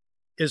Mount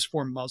is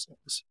for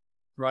Muslims,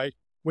 right?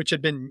 Which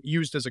had been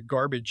used as a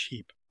garbage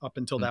heap up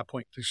until that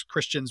point. These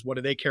Christians, what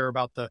do they care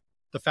about the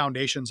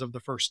foundations of the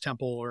first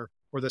temple or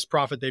this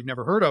prophet they've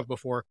never heard of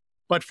before?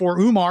 But for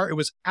Umar, it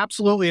was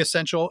absolutely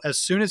essential. As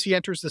soon as he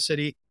enters the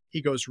city,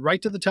 he goes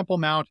right to the Temple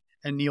Mount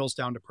and kneels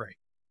down to pray.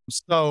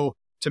 So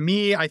to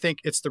me, I think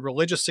it's the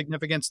religious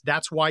significance.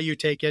 That's why you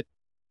take it.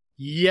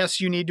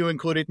 Yes, you need to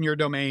include it in your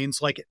domains,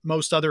 like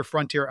most other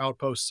frontier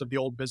outposts of the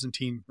old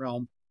Byzantine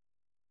realm.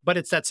 But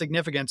it's that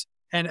significance.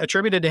 And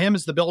attributed to him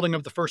is the building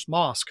of the first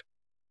mosque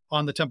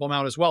on the Temple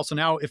Mount as well. So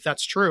now, if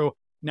that's true,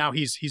 now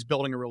he's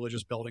building a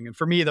religious building. And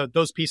for me,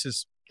 those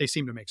pieces, they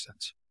seem to make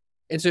sense.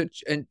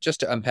 And just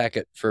to unpack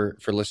it for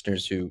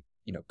listeners who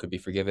could be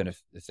forgiven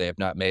if they have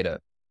not made a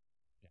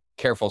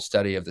careful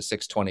study of the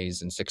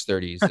 620s and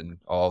 630s and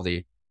all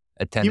the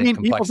attendant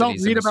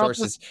complexities and the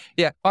sources.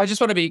 Yeah, I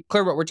just want to be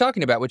clear what we're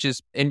talking about, which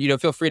is, and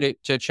feel free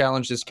to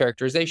challenge this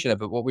characterization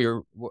of it.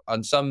 What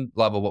on some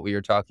level, what we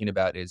are talking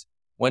about is,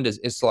 when does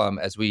Islam,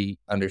 as we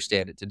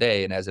understand it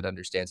today and as it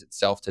understands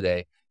itself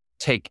today,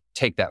 take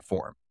that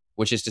form?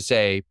 Which is to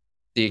say,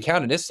 the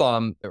account in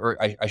Islam, or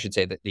I should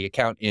say that the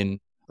account in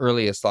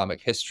early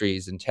Islamic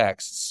histories and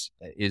texts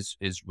is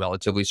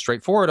relatively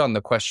straightforward on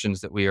the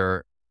questions that we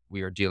are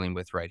dealing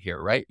with right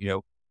here, right?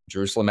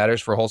 Jerusalem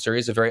matters for a whole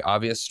series of very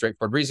obvious,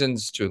 straightforward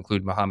reasons, to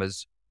include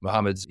Muhammad's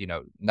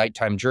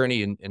nighttime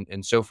journey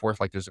and so forth.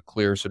 Like, there's a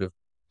clear sort of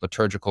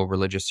liturgical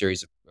religious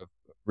series of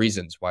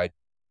reasons why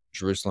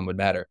Jerusalem would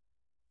matter.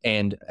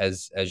 And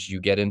as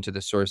you get into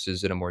the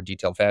sources in a more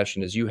detailed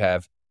fashion, as you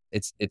have,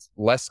 it's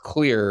less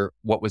clear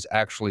what was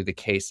actually the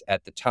case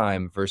at the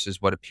time versus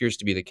what appears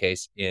to be the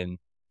case in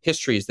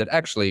histories that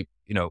actually,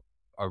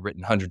 are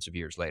written hundreds of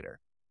years later.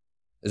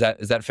 Is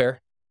that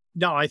fair?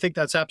 No, I think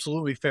that's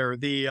absolutely fair.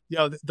 The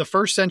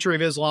first century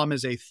of Islam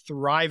is a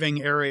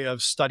thriving area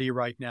of study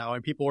right now,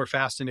 and people are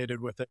fascinated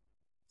with it.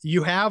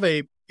 you have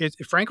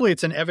frankly,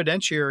 it's an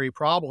evidentiary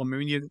problem. I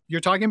mean,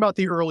 you're talking about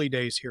the early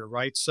days here,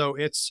 right? So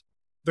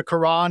the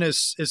Quran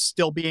is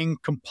still being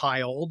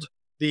compiled.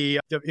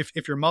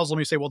 If you're Muslim,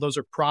 you say, well, those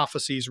are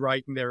prophecies,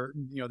 right? And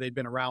they'd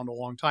been around a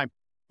long time,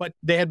 but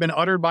they had been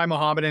uttered by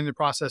Muhammad in the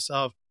process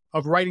of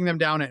writing them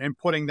down and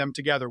putting them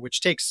together,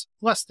 which takes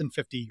less than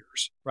 50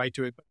 years, right?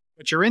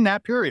 But you're in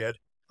that period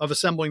of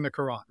assembling the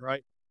Quran,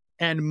 right?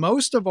 And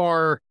most of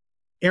our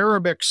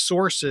Arabic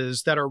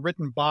sources that are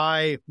written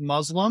by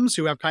Muslims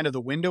who have kind of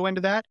the window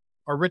into that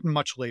are written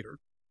much later.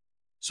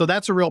 So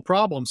that's a real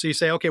problem. So you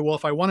say, okay, well,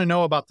 if I want to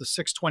know about the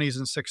 620s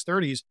and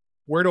 630s,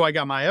 where do I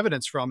get my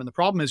evidence from? And the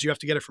problem is you have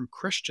to get it from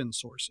Christian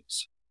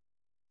sources.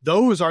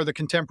 Those are the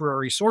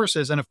contemporary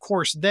sources. And of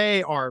course,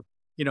 they are,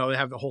 they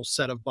have a whole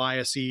set of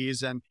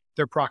biases and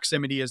their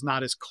proximity is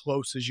not as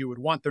close as you would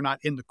want. They're not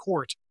in the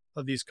court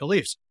of these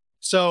caliphs.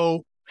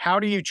 So how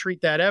do you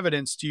treat that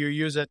evidence? Do you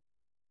use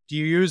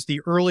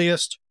the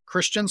earliest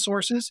Christian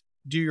sources?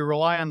 Do you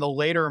rely on the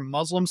later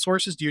Muslim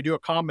sources? Do you do a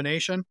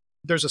combination?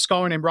 There's a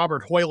scholar named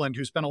Robert Hoyland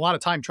who spent a lot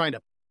of time trying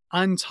to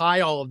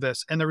untie all of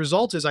this. And the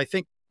result is, I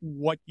think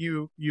what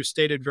you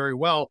stated very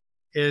well,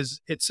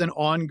 is it's an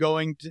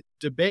ongoing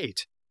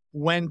debate.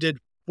 When did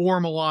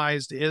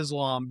formalized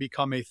Islam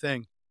become a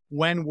thing?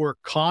 When were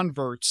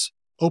converts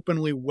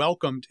openly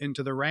welcomed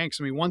into the ranks?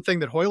 I mean, one thing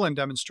that Hoyland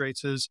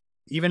demonstrates is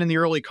even in the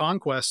early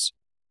conquests,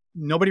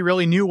 nobody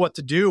really knew what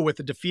to do with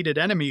a defeated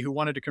enemy who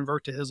wanted to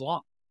convert to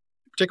Islam,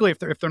 particularly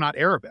if they're not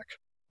Arabic,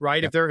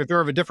 right? Yep. If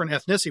they're of a different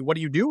ethnicity, what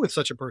do you do with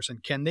such a person?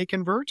 Can they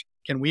convert?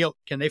 Can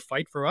they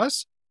fight for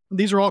us?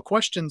 These are all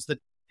questions that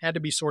had to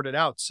be sorted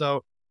out.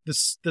 So the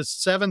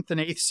 7th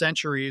and 8th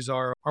centuries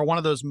are one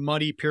of those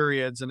muddy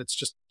periods, and it's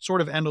just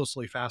sort of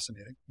endlessly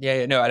fascinating.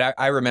 Yeah, no, and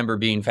I remember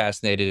being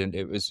fascinated, and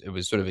it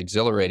was sort of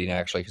exhilarating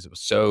actually, because it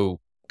was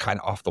so kind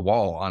of off the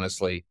wall,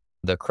 honestly.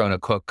 The Krona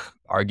Cook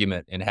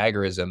argument in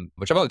Hagarism,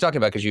 which I'm only talking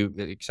about because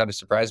it kind of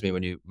surprised me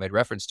when you made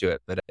reference to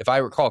it. But if I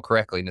recall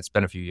correctly, and it's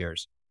been a few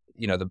years,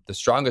 the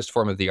strongest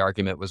form of the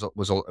argument was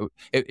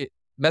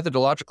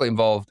methodologically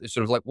involved.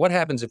 Sort of like, what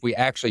happens if we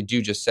actually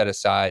do just set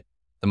aside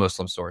the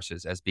Muslim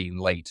sources as being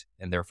late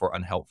and therefore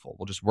unhelpful?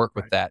 We'll just work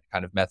with that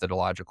kind of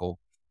methodological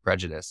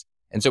prejudice.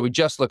 And so we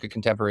just look at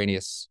contemporary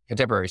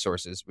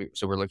sources.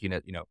 So we're looking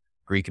at,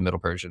 Greek and Middle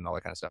Persian and all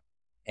that kind of stuff.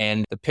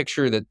 And the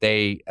picture that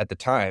they, at the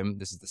time,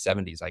 this is the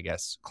 70s, I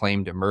guess,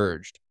 claimed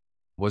emerged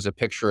was a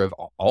picture of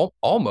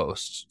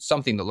almost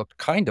something that looked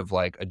kind of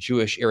like a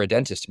Jewish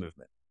irredentist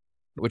movement,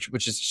 which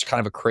is just kind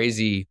of a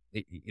crazy,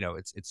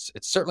 it's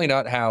certainly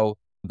not how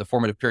the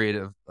formative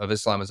period of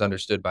Islam is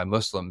understood by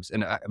Muslims.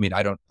 And I mean,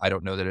 I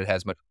don't know that it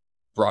has much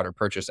broader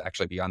purchase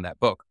actually beyond that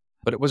book,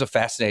 but it was a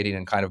fascinating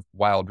and kind of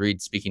wild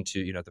read, speaking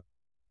to,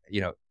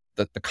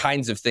 the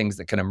kinds of things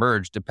that can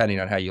emerge depending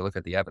on how you look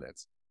at the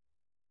evidence.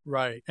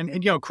 Right.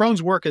 And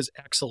Crone's work is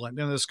excellent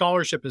and the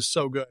scholarship is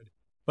so good,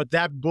 but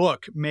that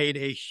book made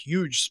a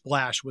huge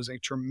splash, was a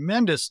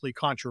tremendously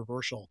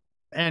controversial.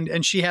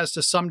 And she has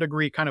to some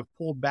degree kind of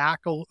pulled back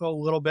a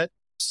little bit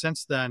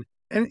since then.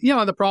 And,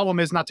 the problem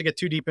is, not to get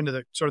too deep into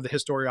the sort of the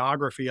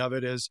historiography of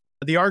it, is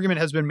the argument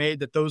has been made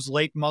that those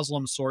late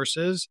Muslim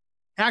sources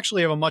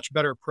actually have a much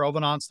better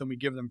provenance than we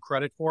give them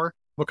credit for,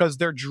 because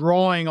they're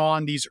drawing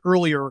on these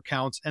earlier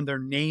accounts and they're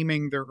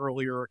naming their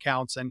earlier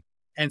accounts and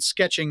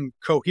sketching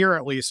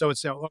coherently. So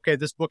it's, okay,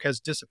 this book has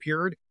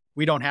disappeared.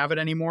 We don't have it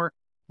anymore,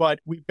 but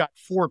we've got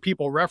 4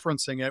 people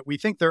referencing it. We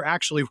think there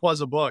actually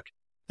was a book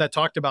that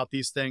talked about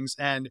these things,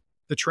 and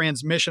the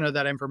transmission of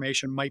that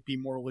information might be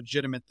more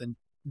legitimate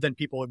than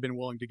people have been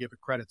willing to give it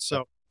credit.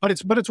 So, but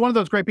it's one of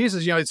those great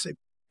pieces.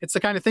 It's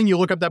the kind of thing you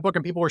look up that book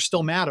and people are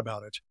still mad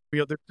about it.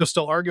 They're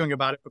still arguing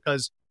about it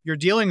because you're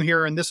dealing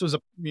here. And this was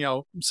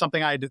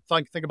something I had to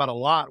think about a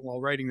lot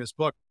while writing this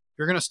book.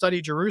 You're going to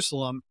study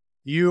Jerusalem.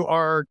 You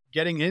are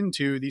getting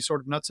into these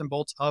sort of nuts and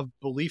bolts of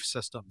belief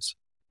systems,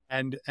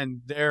 and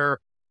there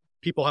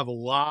people have a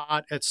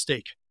lot at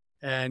stake.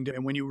 And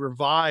when you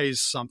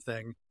revise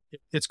something,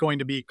 it's going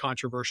to be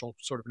controversial,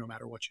 sort of no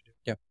matter what you do.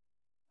 Yeah.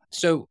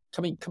 So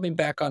coming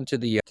back onto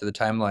the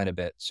timeline a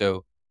bit.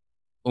 So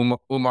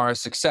Umar is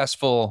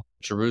successful.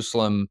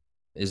 Jerusalem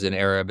is in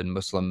Arab and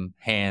Muslim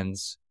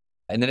hands.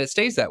 And then it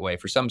stays that way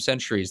for some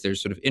centuries. There's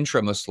sort of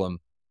intra-Muslim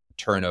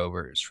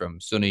turnovers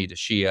from Sunni to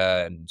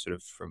Shia and sort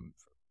of from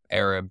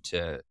Arab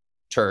to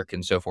Turk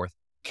and so forth.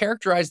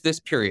 Characterize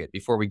this period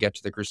before we get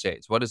to the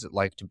Crusades. What is it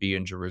like to be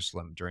in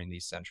Jerusalem during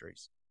these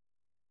centuries?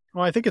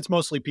 Well, I think it's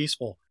mostly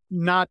peaceful.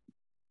 Not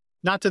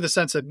to the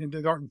sense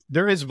that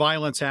there is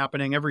violence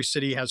happening. Every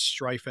city has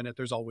strife in it.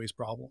 There's always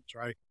problems,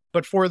 right?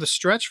 But for the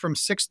stretch from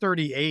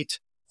 638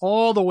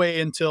 all the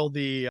way until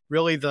the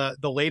late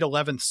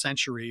 11th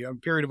century, a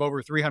period of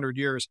over 300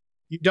 years,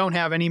 you don't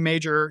have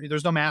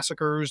there's no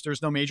massacres,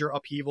 there's no major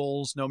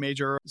upheavals, no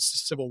major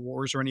civil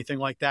wars or anything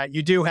like that.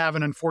 You do have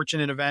an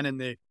unfortunate event in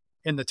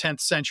the 10th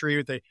century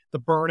with the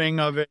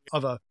burning of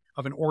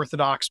an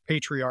Orthodox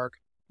patriarch,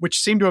 which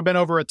seemed to have been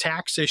over a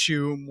tax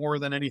issue more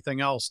than anything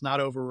else,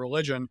 not over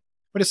religion.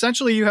 But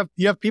essentially, you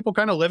have people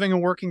kind of living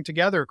and working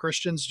together,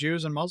 Christians,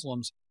 Jews, and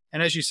Muslims.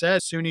 And as you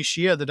said, Sunni,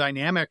 Shia, the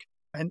dynamic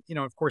And,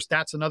 of course,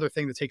 that's another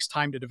thing that takes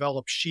time to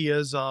develop,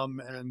 Shiism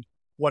and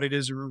what it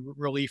is in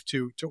relief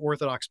to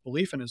Orthodox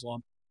belief in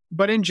Islam.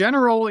 But in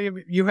general,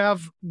 you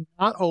have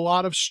not a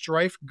lot of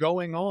strife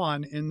going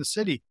on in the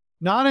city.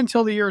 Not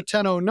until the year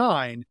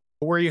 1009,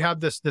 where you have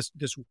this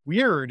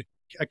weird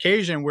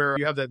occasion where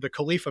you have the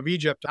Caliph of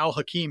Egypt,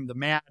 Al-Hakim, the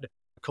mad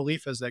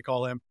Caliph, as they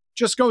call him,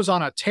 just goes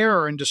on a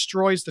tear and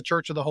destroys the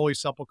Church of the Holy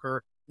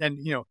Sepulchre and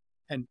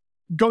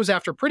goes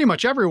after pretty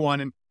much everyone.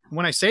 And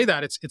when I say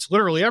that, it's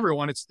literally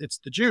everyone. It's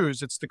the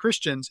Jews, it's the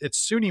Christians, it's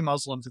Sunni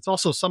Muslims. It's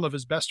also some of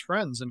his best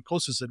friends and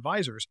closest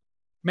advisors,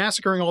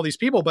 massacring all these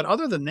people. But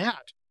other than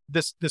that,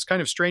 this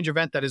kind of strange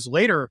event that is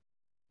later,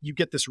 you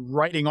get this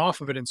writing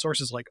off of it in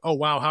sources like, oh,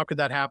 wow, how could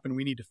that happen?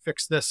 We need to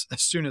fix this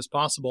as soon as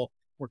possible.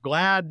 We're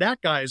glad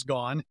that guy is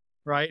gone,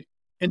 right?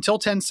 Until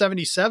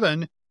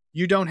 1077,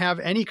 you don't have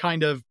any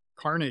kind of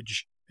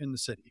carnage in the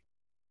city.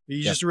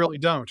 You just really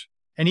don't.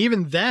 And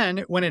even then,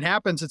 when it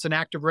happens, it's an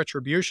act of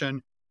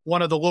retribution.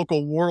 One of the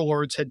local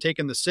warlords had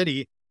taken the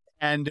city,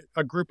 and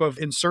a group of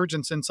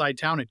insurgents inside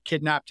town had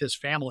kidnapped his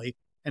family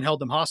and held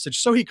them hostage.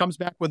 So he comes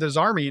back with his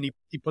army and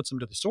he puts them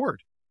to the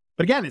sword.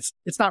 But again,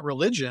 it's not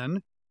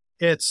religion.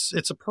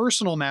 It's a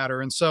personal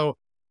matter. And so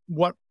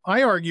what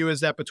I argue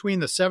is that between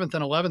the 7th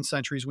and 11th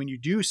centuries, when you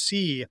do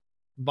see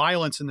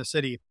violence in the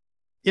city,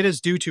 it is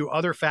due to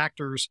other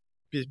factors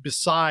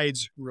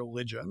besides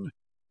religion.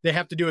 They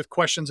have to do with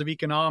questions of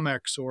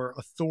economics or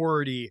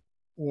authority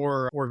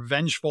or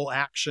vengeful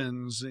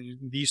actions,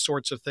 these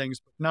sorts of things,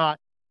 but not,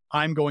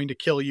 I'm going to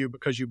kill you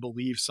because you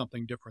believe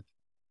something different.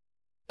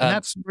 And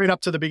that's right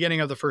up to the beginning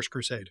of the First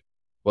Crusade.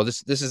 Well,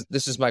 this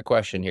is my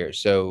question here.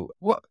 So,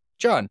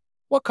 John,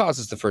 what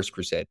causes the First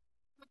Crusade?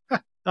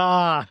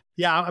 I'll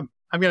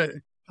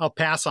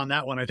pass on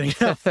that one, I think.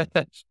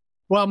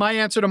 Well, my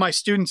answer to my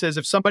students is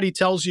if somebody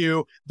tells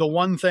you the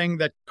one thing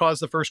that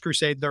caused the First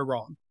Crusade, they're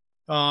wrong.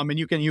 And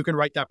you can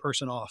write that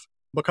person off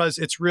because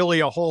it's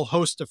really a whole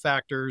host of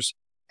factors.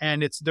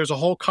 And there's a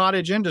whole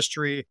cottage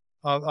industry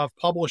of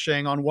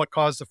publishing on what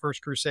caused the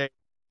First Crusade.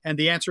 And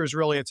the answer is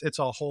really, it's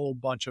a whole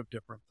bunch of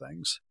different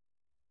things.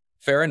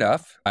 Fair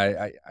enough.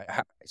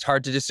 It's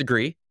hard to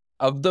disagree.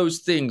 Of those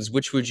things,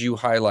 which would you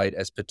highlight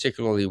as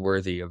particularly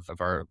worthy of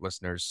our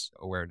listeners'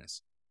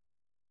 awareness?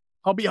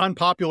 I'll be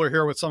unpopular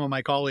here with some of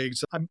my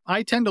colleagues.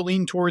 I tend to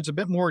lean a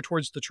bit more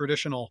towards the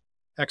traditional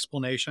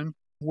explanation,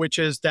 which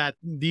is that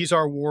these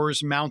are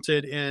wars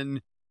mounted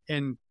in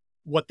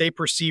what they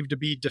perceive to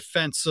be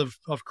defense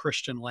of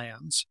Christian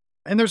lands.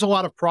 And there's a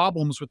lot of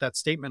problems with that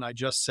statement I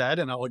just said,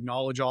 and I'll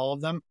acknowledge all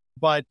of them.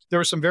 But there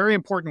was some very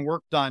important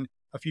work done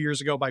a few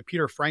years ago by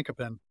Peter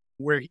Frankopan,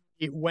 where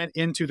he went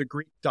into the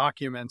Greek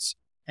documents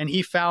and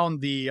he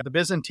found the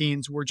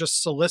Byzantines were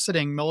just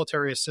soliciting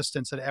military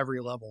assistance at every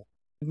level,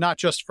 not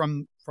just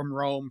from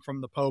Rome,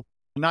 from the Pope,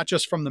 not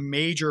just from the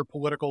major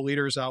political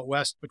leaders out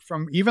west, but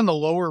from even the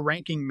lower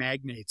ranking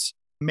magnates,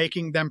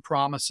 making them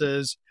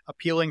promises,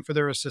 appealing for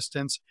their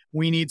assistance.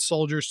 We need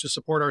soldiers to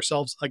support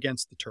ourselves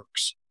against the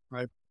Turks,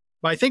 right?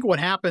 But I think what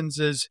happens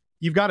is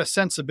you've got a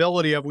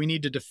sensibility of we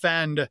need to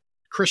defend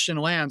Christian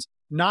lands,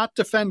 not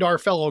defend our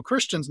fellow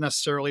Christians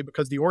necessarily,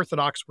 because the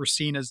Orthodox were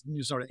seen as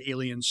sort of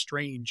alien,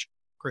 strange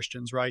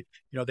Christians, right?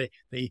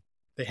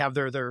 They have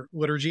their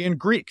liturgy in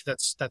Greek.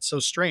 That's so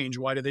strange.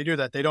 Why do they do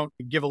that? They don't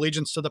give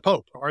allegiance to the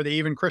Pope. Are they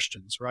even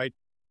Christians, right?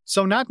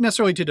 So not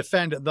necessarily to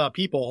defend the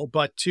people,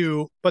 but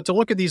to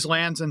look at these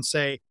lands and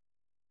say,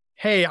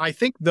 hey, I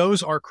think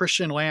those are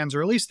Christian lands,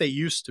 or at least they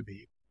used to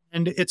be.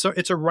 And it's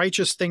a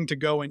righteous thing to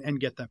go and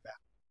get them back.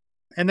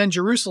 And then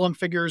Jerusalem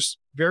figures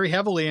very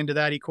heavily into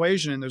that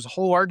equation. And there's a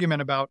whole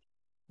argument about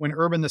when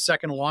Urban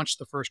II launched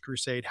the First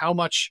Crusade, how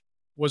much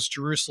was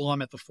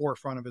Jerusalem at the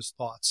forefront of his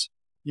thoughts?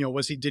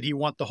 Did he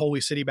want the Holy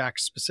City back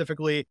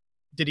specifically?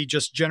 Did he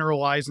just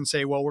generalize and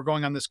say, well, we're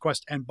going on this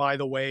quest, and by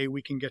the way,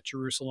 we can get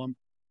Jerusalem?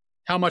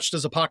 How much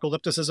does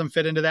apocalypticism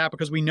fit into that?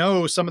 Because we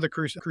know some of the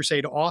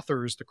Crusade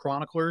authors, the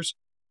chroniclers,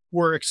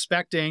 were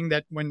expecting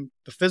that when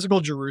the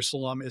physical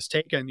Jerusalem is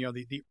taken,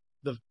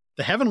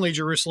 the heavenly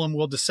Jerusalem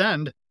will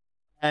descend,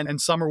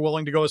 and some are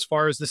willing to go as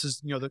far as this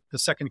is, the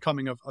second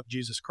coming of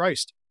Jesus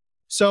Christ.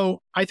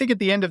 So I think at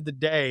the end of the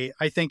day,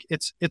 I think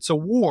it's a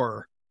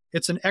war.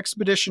 It's an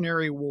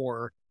expeditionary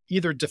war.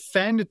 Either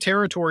defend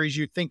territories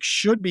you think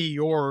should be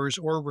yours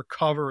or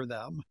recover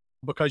them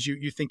because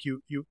you think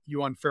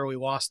you unfairly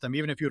lost them,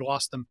 even if you'd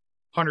lost them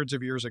hundreds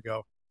of years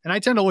ago. And I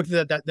tend to look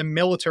at that the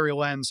military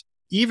lens,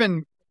 but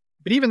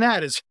even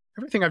that is,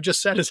 everything I've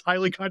just said is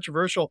highly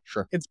controversial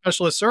in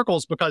specialist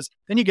circles, because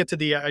then you get to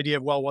the idea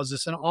of, well, was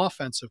this an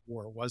offensive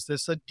war? Was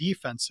this a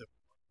defensive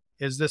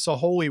war? Is this a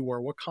holy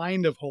war? What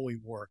kind of holy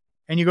war?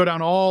 And you go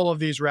down all of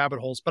these rabbit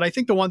holes. But I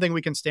think the one thing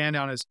we can stand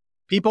on is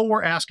people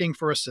were asking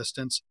for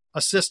assistance.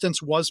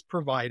 Assistance was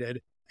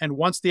provided. And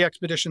once the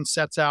expedition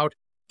sets out,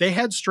 they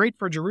head straight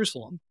for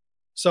Jerusalem.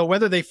 So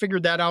whether they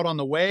figured that out on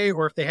the way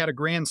or if they had a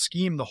grand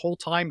scheme the whole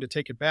time to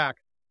take it back,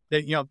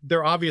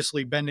 they're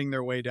obviously bending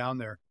their way down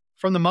there.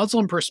 From the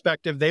Muslim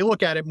perspective, they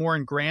look at it more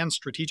in grand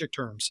strategic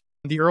terms.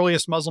 The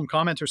earliest Muslim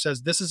commenter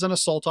says this is an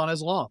assault on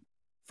Islam.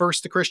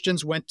 First, the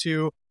Christians went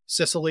to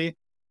Sicily.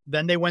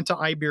 Then they went to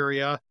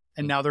Iberia,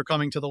 and now they're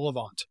coming to the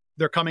Levant.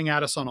 They're coming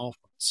at us on all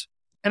fronts.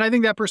 And I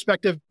think that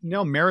perspective,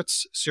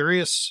 merits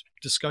serious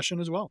discussion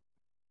as well.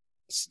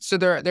 So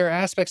there are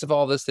aspects of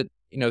all this that,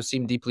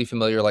 seem deeply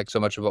familiar, like so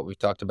much of what we've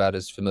talked about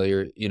is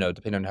familiar,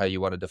 depending on how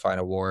you want to define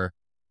a war.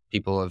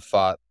 People have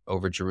fought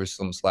over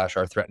Jerusalem /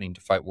 are threatening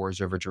to fight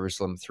wars over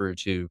Jerusalem through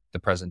to the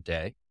present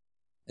day.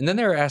 And then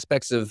there are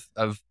aspects of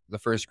the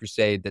First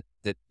Crusade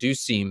that do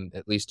seem,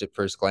 at least at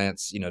first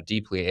glance,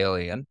 deeply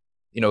alien.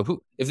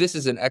 If this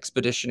is an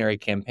expeditionary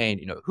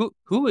campaign,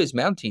 who is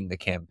mounting the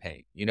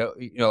campaign?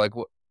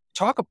 This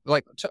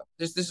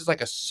is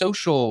like a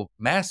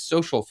mass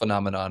social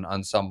phenomenon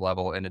on some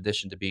level, in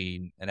addition to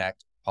being an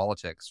act of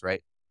politics,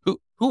 right?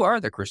 Who are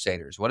the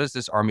Crusaders? What does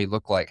this army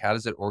look like? How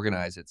does it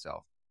organize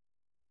itself?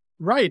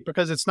 Right,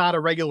 because it's not a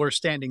regular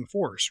standing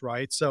force,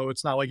 right? So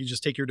it's not like you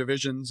just take your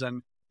divisions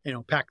and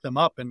pack them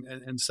up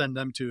and send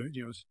them to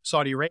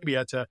Saudi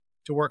Arabia to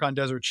work on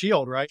Desert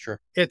Shield, right? Sure.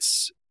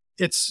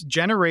 It's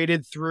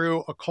generated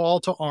through a call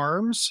to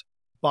arms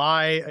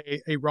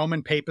by a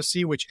Roman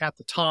papacy, which at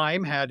the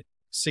time had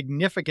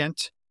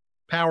significant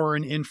power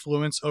and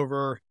influence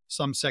over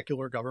some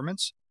secular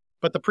governments.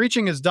 But the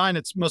preaching is done.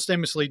 It's most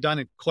famously done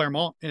at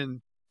Clermont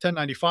in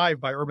 1095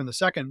 by Urban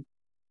II.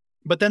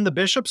 But then the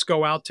bishops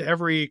go out to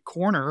every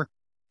corner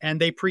and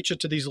they preach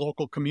it to these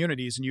local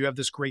communities. And you have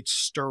this great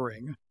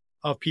stirring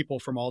of people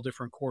from all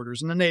different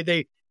quarters. And then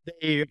they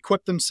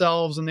equip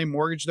themselves and they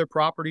mortgage their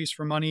properties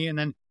for money and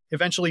then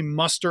eventually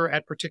muster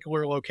at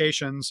particular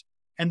locations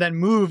and then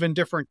move in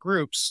different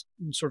groups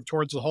sort of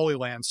towards the Holy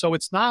Land. So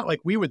it's not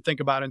like we would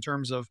think about in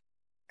terms of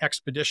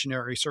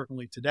expeditionary,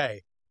 certainly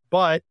today,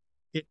 but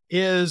it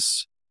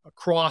is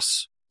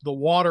across the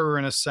water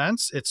in a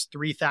sense. It's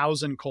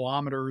 3,000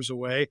 kilometers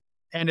away.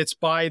 And it's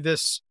by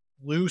this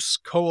loose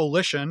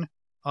coalition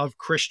of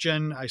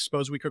Christian, I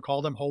suppose we could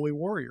call them holy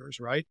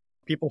warriors, right?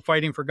 People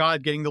fighting for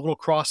God, getting the little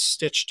cross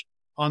stitched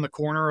on the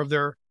corner of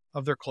their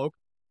cloak,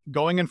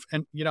 going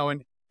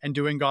and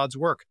doing God's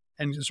work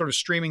and sort of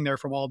streaming there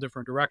from all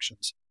different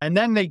directions. And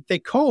then they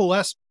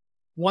coalesce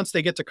once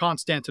they get to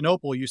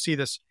Constantinople. You see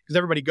this because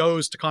everybody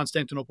goes to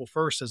Constantinople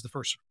first as the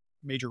first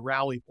major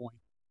rally point.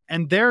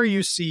 And there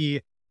you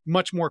see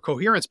much more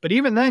coherence. But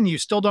even then, you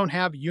still don't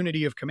have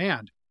unity of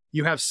command.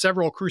 You have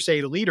several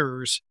crusade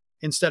leaders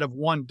instead of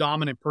one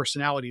dominant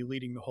personality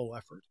leading the whole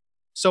effort.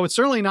 So it's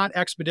certainly not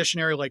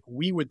expeditionary like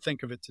we would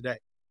think of it today.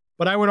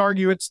 But I would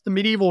argue it's the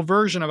medieval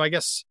version of, I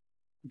guess,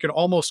 you could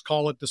almost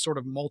call it the sort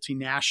of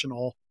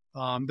multinational.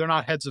 They're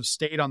not heads of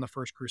state on the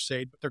First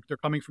Crusade, but they're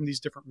coming from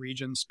these different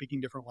regions, speaking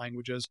different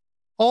languages,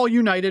 all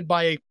united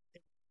by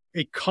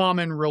a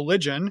common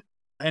religion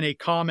and a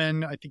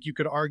common, I think you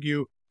could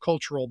argue,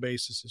 cultural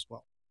basis as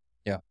well.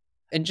 Yeah.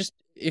 And just,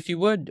 if you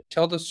would,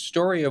 tell the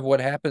story of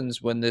what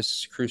happens when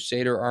this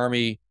Crusader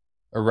army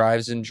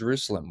arrives in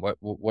Jerusalem.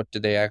 What do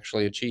they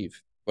actually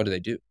achieve? What do they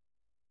do?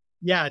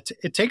 Yeah,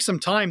 it takes some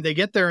time. They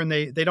get there and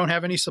they don't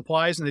have any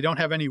supplies and they don't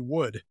have any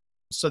wood.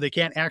 So they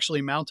can't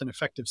actually mount an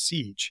effective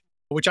siege,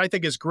 which I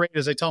think is great.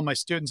 As I tell my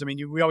students, I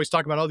mean, we always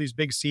talk about all these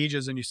big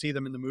sieges and you see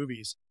them in the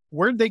movies.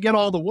 Where'd they get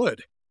all the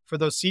wood for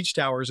those siege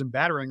towers and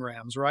battering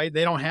rams, right?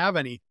 They don't have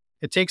any.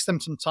 It takes them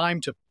some time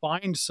to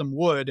find some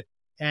wood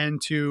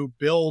and to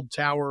build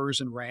towers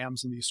and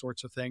rams and these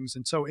sorts of things.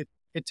 And so it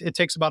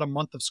takes about a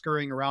month of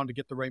scurrying around to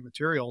get the right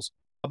materials.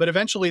 But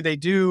eventually they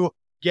do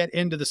get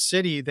into the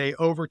city. They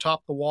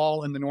overtop the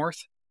wall in the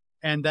north,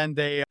 and then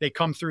they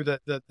come through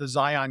the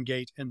Zion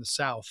gate in the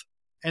south.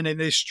 And then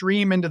they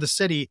stream into the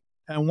city.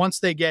 And once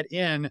they get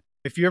in,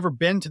 if you've ever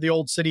been to the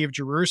old city of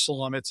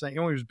Jerusalem, it's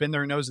anyone who's been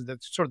there knows that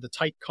it's sort of the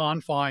tight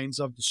confines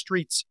of the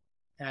streets.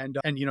 And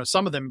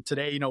some of them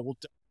today, will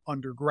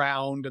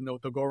underground and they'll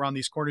go around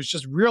these corners,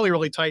 just really,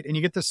 really tight. And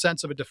you get the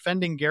sense of a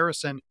defending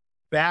garrison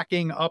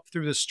backing up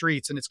through the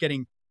streets. And it's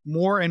getting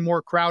more and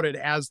more crowded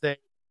as they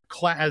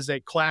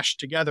clash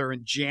together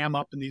and jam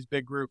up in these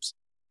big groups.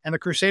 And the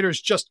Crusaders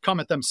just come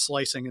at them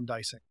slicing and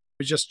dicing.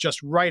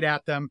 Just right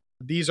at them.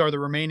 These are the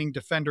remaining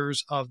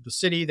defenders of the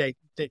city.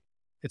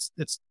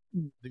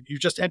 You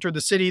just entered the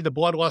city. The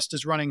bloodlust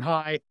is running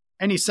high.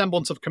 Any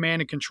semblance of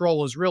command and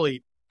control is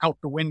really out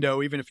the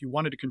window. Even if you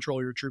wanted to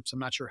control your troops, I'm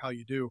not sure how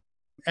you do.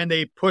 And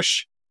they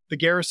push the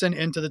garrison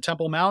into the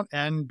Temple Mount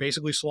and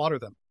basically slaughter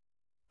them.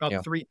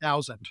 About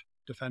 3,000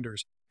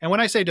 defenders. And when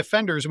I say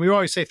defenders, and we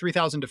always say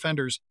 3,000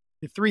 defenders,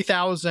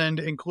 3,000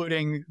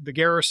 including the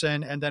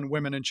garrison and then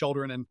women and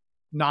children and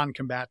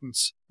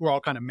non-combatants who are all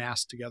kind of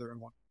massed together in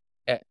one.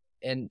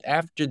 And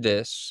after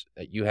this,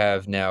 you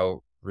have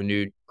now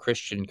renewed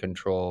Christian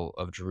control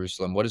of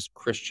Jerusalem. What does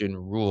Christian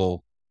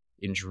rule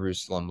in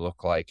Jerusalem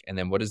look like? And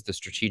then what is the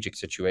strategic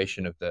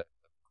situation of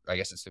I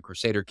guess it's the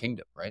Crusader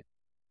kingdom, right?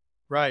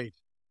 Right.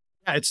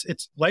 Yeah,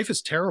 it's life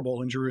is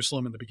terrible in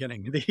Jerusalem in the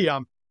beginning.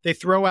 They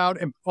throw out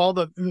all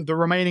the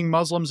remaining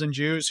Muslims and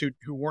Jews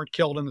who weren't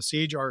killed in the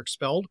siege are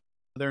expelled.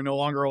 They're no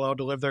longer allowed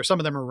to live there. Some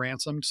of them are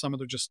ransomed. Some of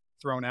them are just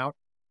thrown out.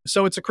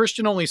 So it's a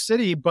Christian-only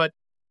city, but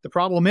the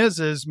problem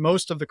is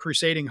most of the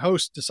crusading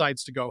host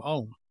decides to go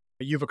home.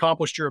 You've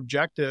accomplished your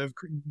objective.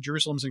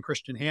 Jerusalem's in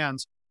Christian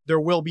hands. there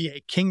will be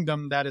a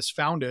kingdom that is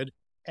founded,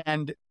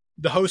 and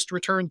the host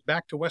returns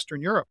back to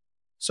Western Europe.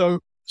 So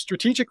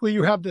strategically,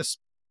 you have this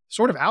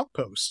sort of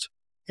outpost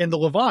in the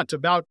Levant.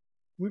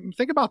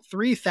 Think about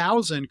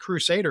 3,000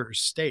 Crusaders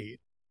stayed,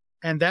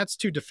 and that's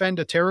to defend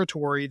a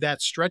territory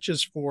that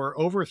stretches for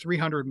over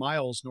 300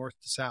 miles north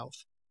to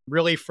south.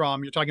 Really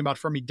you're talking about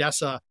from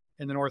Edessa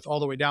in the north all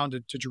the way down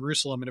to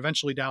Jerusalem and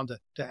eventually down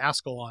to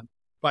Ascalon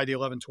by the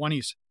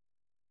 1120s.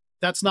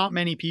 That's not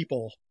many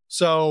people.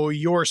 So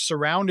you're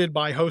surrounded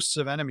by hosts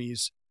of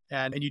enemies,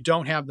 and you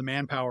don't have the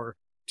manpower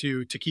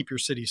to keep your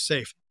cities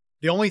safe.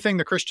 The only thing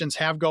the Christians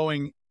have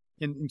going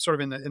in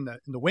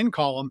the win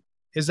column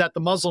is that the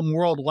Muslim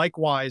world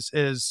likewise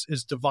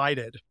is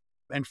divided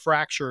and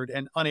fractured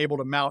and unable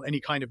to mount any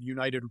kind of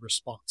united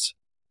response.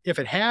 If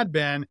it had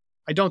been,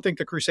 I don't think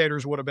the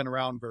Crusaders would have been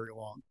around very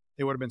long.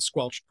 They would have been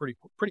squelched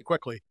pretty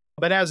quickly.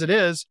 But as it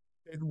is,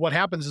 what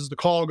happens is the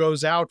call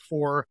goes out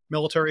for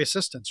military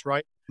assistance,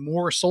 right?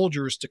 More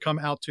soldiers to come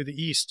out to the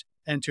east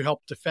and to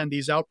help defend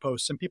these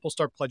outposts. And people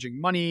start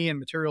pledging money and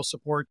material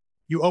support.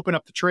 You open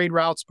up the trade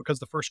routes because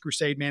the First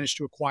Crusade managed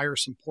to acquire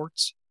some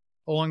ports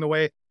along the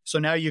way. So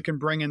now you can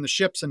bring in the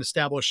ships and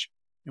establish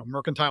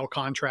mercantile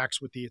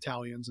contracts with the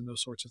Italians and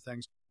those sorts of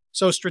things.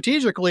 So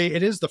strategically,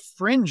 it is the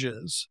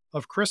fringes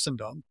of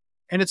Christendom,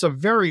 and it's a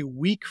very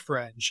weak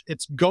fringe.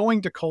 It's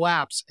going to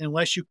collapse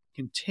unless you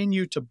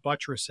continue to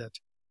buttress it,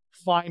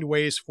 find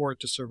ways for it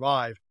to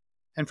survive.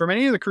 And for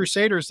many of the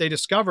Crusaders, they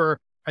discover,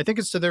 I think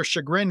it's to their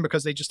chagrin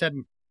because they just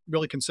hadn't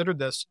really considered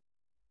this,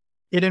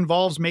 it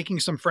involves making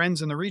some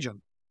friends in the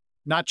region,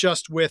 not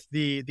just with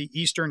the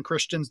Eastern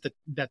Christians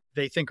that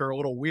they think are a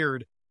little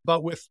weird,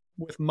 but with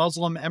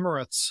Muslim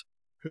emirates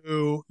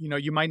who,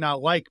 you might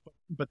not like,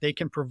 but they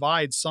can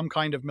provide some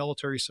kind of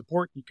military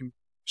support. You can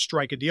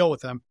strike a deal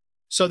with them.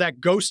 So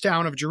that ghost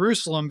town of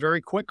Jerusalem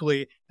very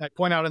quickly, I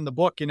point out in the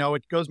book,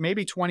 it goes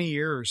maybe 20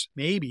 years,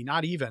 maybe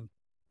not even,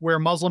 where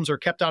Muslims are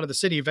kept out of the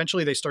city.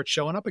 Eventually they start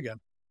showing up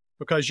again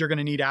because you're going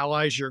to need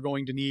allies. You're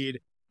going to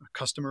need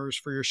customers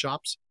for your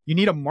shops. You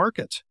need a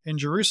market in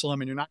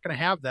Jerusalem, and you're not going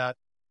to have that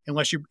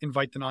unless you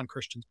invite the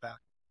non-Christians back.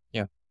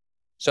 Yeah.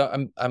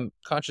 So I'm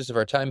conscious of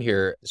our time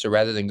here. So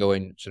rather than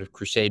going sort of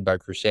crusade by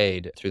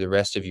crusade through the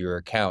rest of your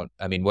account,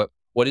 I mean,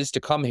 what is to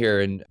come here?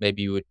 And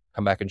maybe you would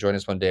come back and join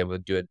us one day and we'll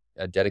do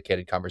a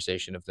dedicated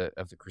conversation of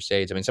the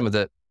Crusades. I mean, some of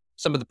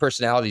the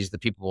personalities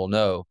that people will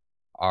know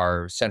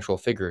are central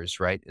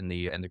figures, right, in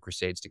the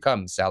Crusades to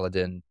come.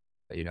 Saladin,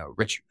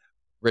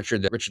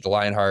 Richard the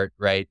Lionheart,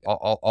 right?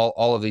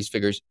 All of these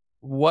figures.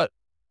 What,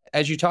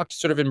 as you talked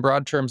sort of in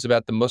broad terms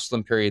about the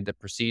Muslim period that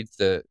precedes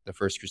the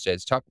First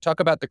Crusades, talk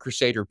about the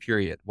Crusader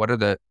period. What are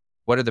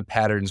the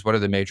patterns? What are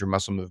the major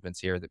Muslim movements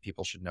here that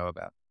people should know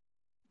about?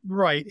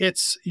 Right.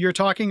 You're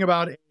talking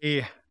about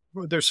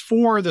there's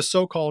 4 of the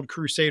so-called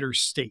Crusader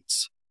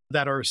States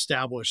that are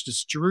established.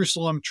 It's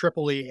Jerusalem,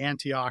 Tripoli,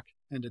 Antioch,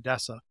 and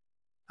Edessa.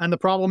 And the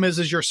problem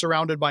is you're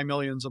surrounded by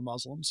millions of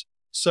Muslims.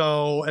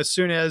 So as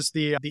soon as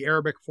the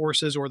Arabic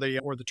forces or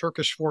the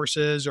Turkish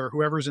forces or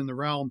whoever's in the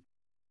realm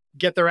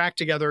get their act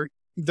together,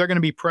 they're going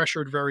to be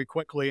pressured very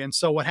quickly. And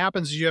so what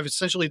happens is you have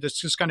essentially this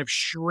just kind of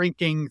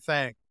shrinking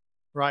thing,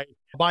 right?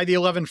 By the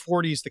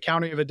 1140s, the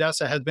county of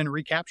Edessa has been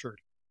recaptured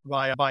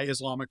by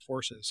Islamic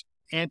forces.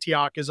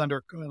 Antioch is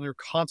under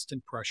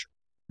constant pressure.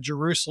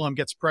 Jerusalem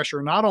gets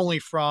pressure not only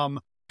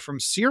from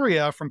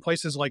Syria, from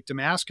places like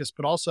Damascus,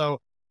 but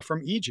also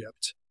from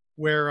Egypt,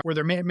 where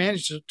they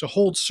managed to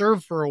hold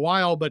serve for a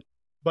while, but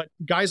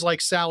guys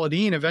like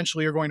Saladin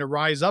eventually are going to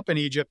rise up in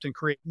Egypt and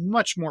create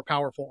much more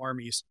powerful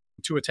armies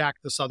to attack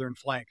the southern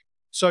flank.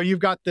 So you've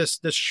got this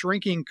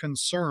shrinking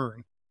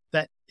concern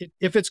that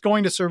if it's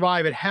going to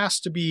survive, it has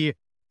to be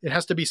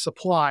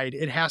supplied.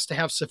 It has to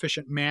have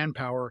sufficient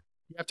manpower.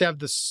 You have to have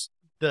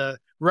the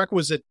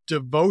requisite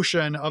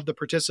devotion of the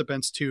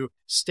participants to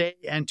stay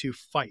and to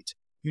fight.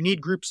 You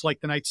need groups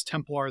like the Knights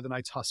Templar, the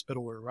Knights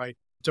Hospitaller, right,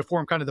 to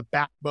form kind of the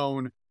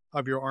backbone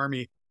of your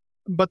army.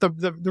 But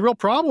the real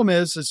problem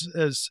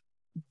is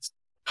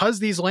because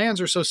these lands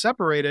are so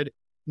separated,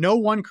 no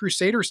one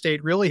Crusader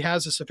state really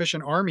has a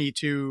sufficient army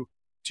to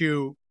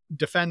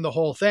defend the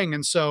whole thing.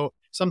 And so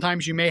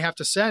sometimes you may have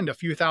to send a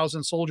few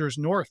thousand soldiers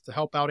north to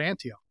help out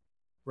Antioch,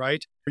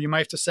 right? Or you might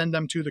have to send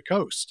them to the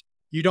coast.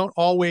 You don't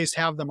always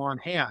have them on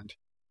hand.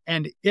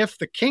 And if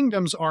the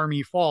kingdom's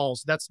army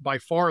falls, that's by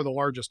far the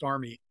largest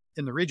army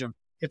in the region.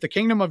 If the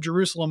Kingdom of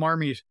Jerusalem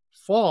army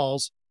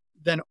falls,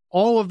 then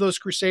all of those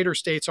Crusader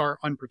states are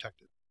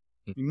unprotected.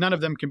 None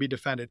of them can be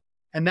defended.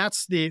 And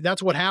that's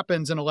what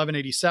happens in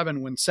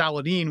 1187 when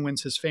Saladin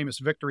wins his famous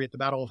victory at the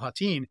Battle of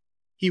Hattin.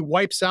 He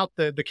wipes out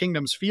the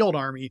kingdom's field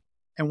army.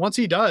 And once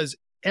he does,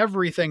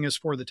 everything is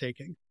for the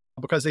taking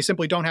because they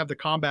simply don't have the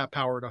combat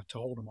power to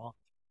hold them off.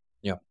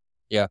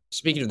 Yeah.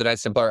 Speaking of the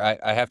Knights Templar,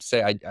 I have to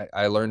say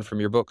I learned from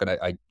your book, and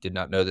I did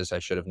not know this. I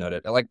should have known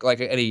it. Like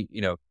any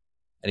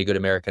good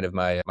American of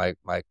my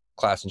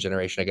class and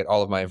generation, I get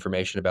all of my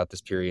information about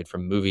this period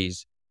from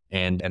movies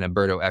and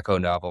Umberto Eco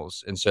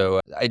novels. And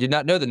so I did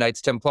not know the Knights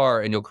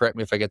Templar, and you'll correct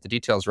me if I get the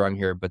details wrong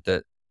here, but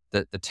the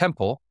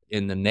temple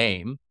in the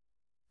name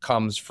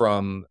comes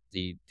from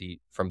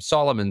from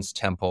Solomon's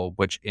temple,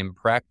 which in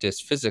practice,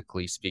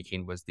 physically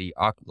speaking, was the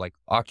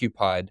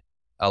occupied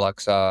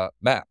Al-Aqsa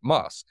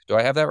mosque. Do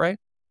I have that right?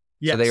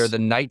 Yes. So they are the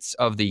knights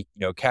of the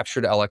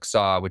captured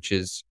Al-Aqsa, which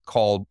is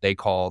they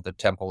call the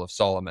Temple of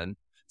Solomon.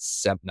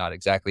 Not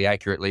exactly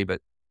accurately,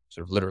 but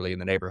sort of literally in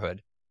the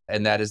neighborhood.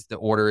 And that is the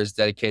order is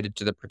dedicated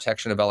to the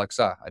protection of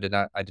Al-Aqsa. I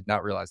did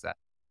not realize that.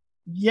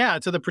 Yeah,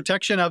 to the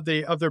protection of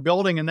their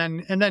building, and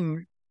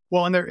then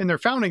well, in their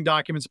founding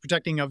documents,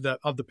 protecting of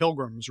the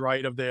pilgrims,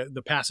 right, of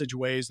the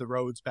passageways, the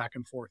roads back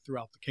and forth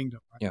throughout the kingdom.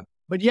 Right? Yeah.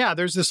 But yeah,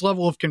 there's this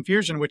level of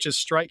confusion which is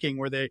striking,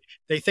 where they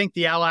think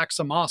the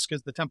Al-Aqsa Mosque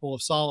is the Temple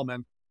of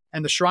Solomon,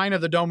 and the Shrine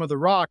of the Dome of the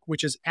Rock,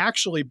 which is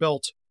actually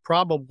built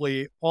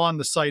probably on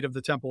the site of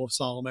the Temple of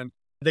Solomon,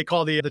 they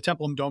call the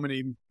Templum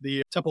Domini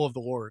the Temple of the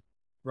Lord.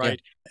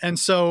 Right. Yeah. And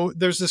so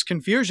there's this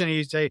confusion,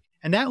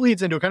 and that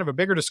leads into a kind of a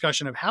bigger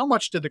discussion of how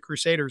much did the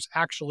Crusaders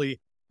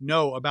actually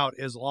know about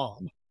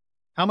Islam?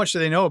 How much do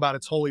they know about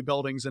its holy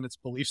buildings and its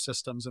belief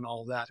systems and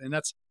all of that? And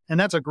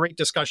that's a great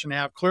discussion to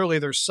have. Clearly,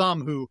 there's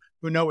some who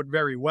know it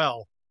very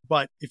well.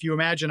 But if you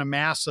imagine a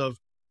mass of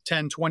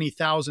 10,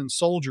 20,000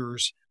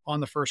 soldiers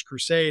on the First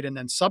Crusade and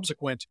then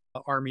subsequent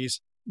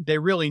armies, they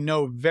really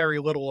know very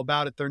little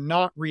about it. They're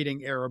not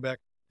reading Arabic,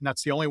 and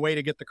that's the only way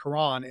to get the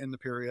Quran in the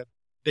period.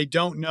 They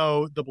don't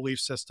know the belief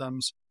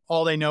systems.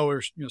 All they know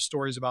are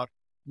stories about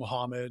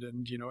Muhammad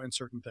and and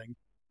certain things.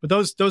 But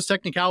those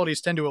technicalities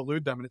tend to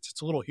elude them, and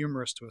it's a little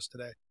humorous to us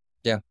today.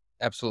 Yeah,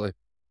 absolutely.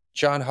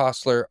 John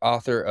Hosler,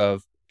 author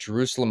of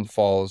Jerusalem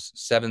Falls: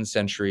 7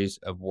 Centuries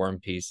of War and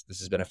Peace. This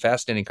has been a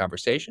fascinating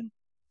conversation.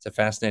 It's a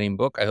fascinating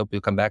book. I hope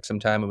you'll come back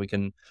sometime and we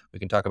can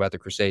talk about the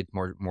Crusade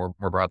more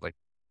broadly.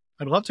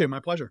 I'd love to. My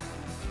pleasure.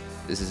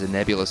 This is a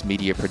Nebulous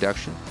Media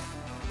production.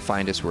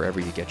 Find us wherever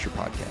you get your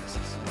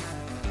podcasts.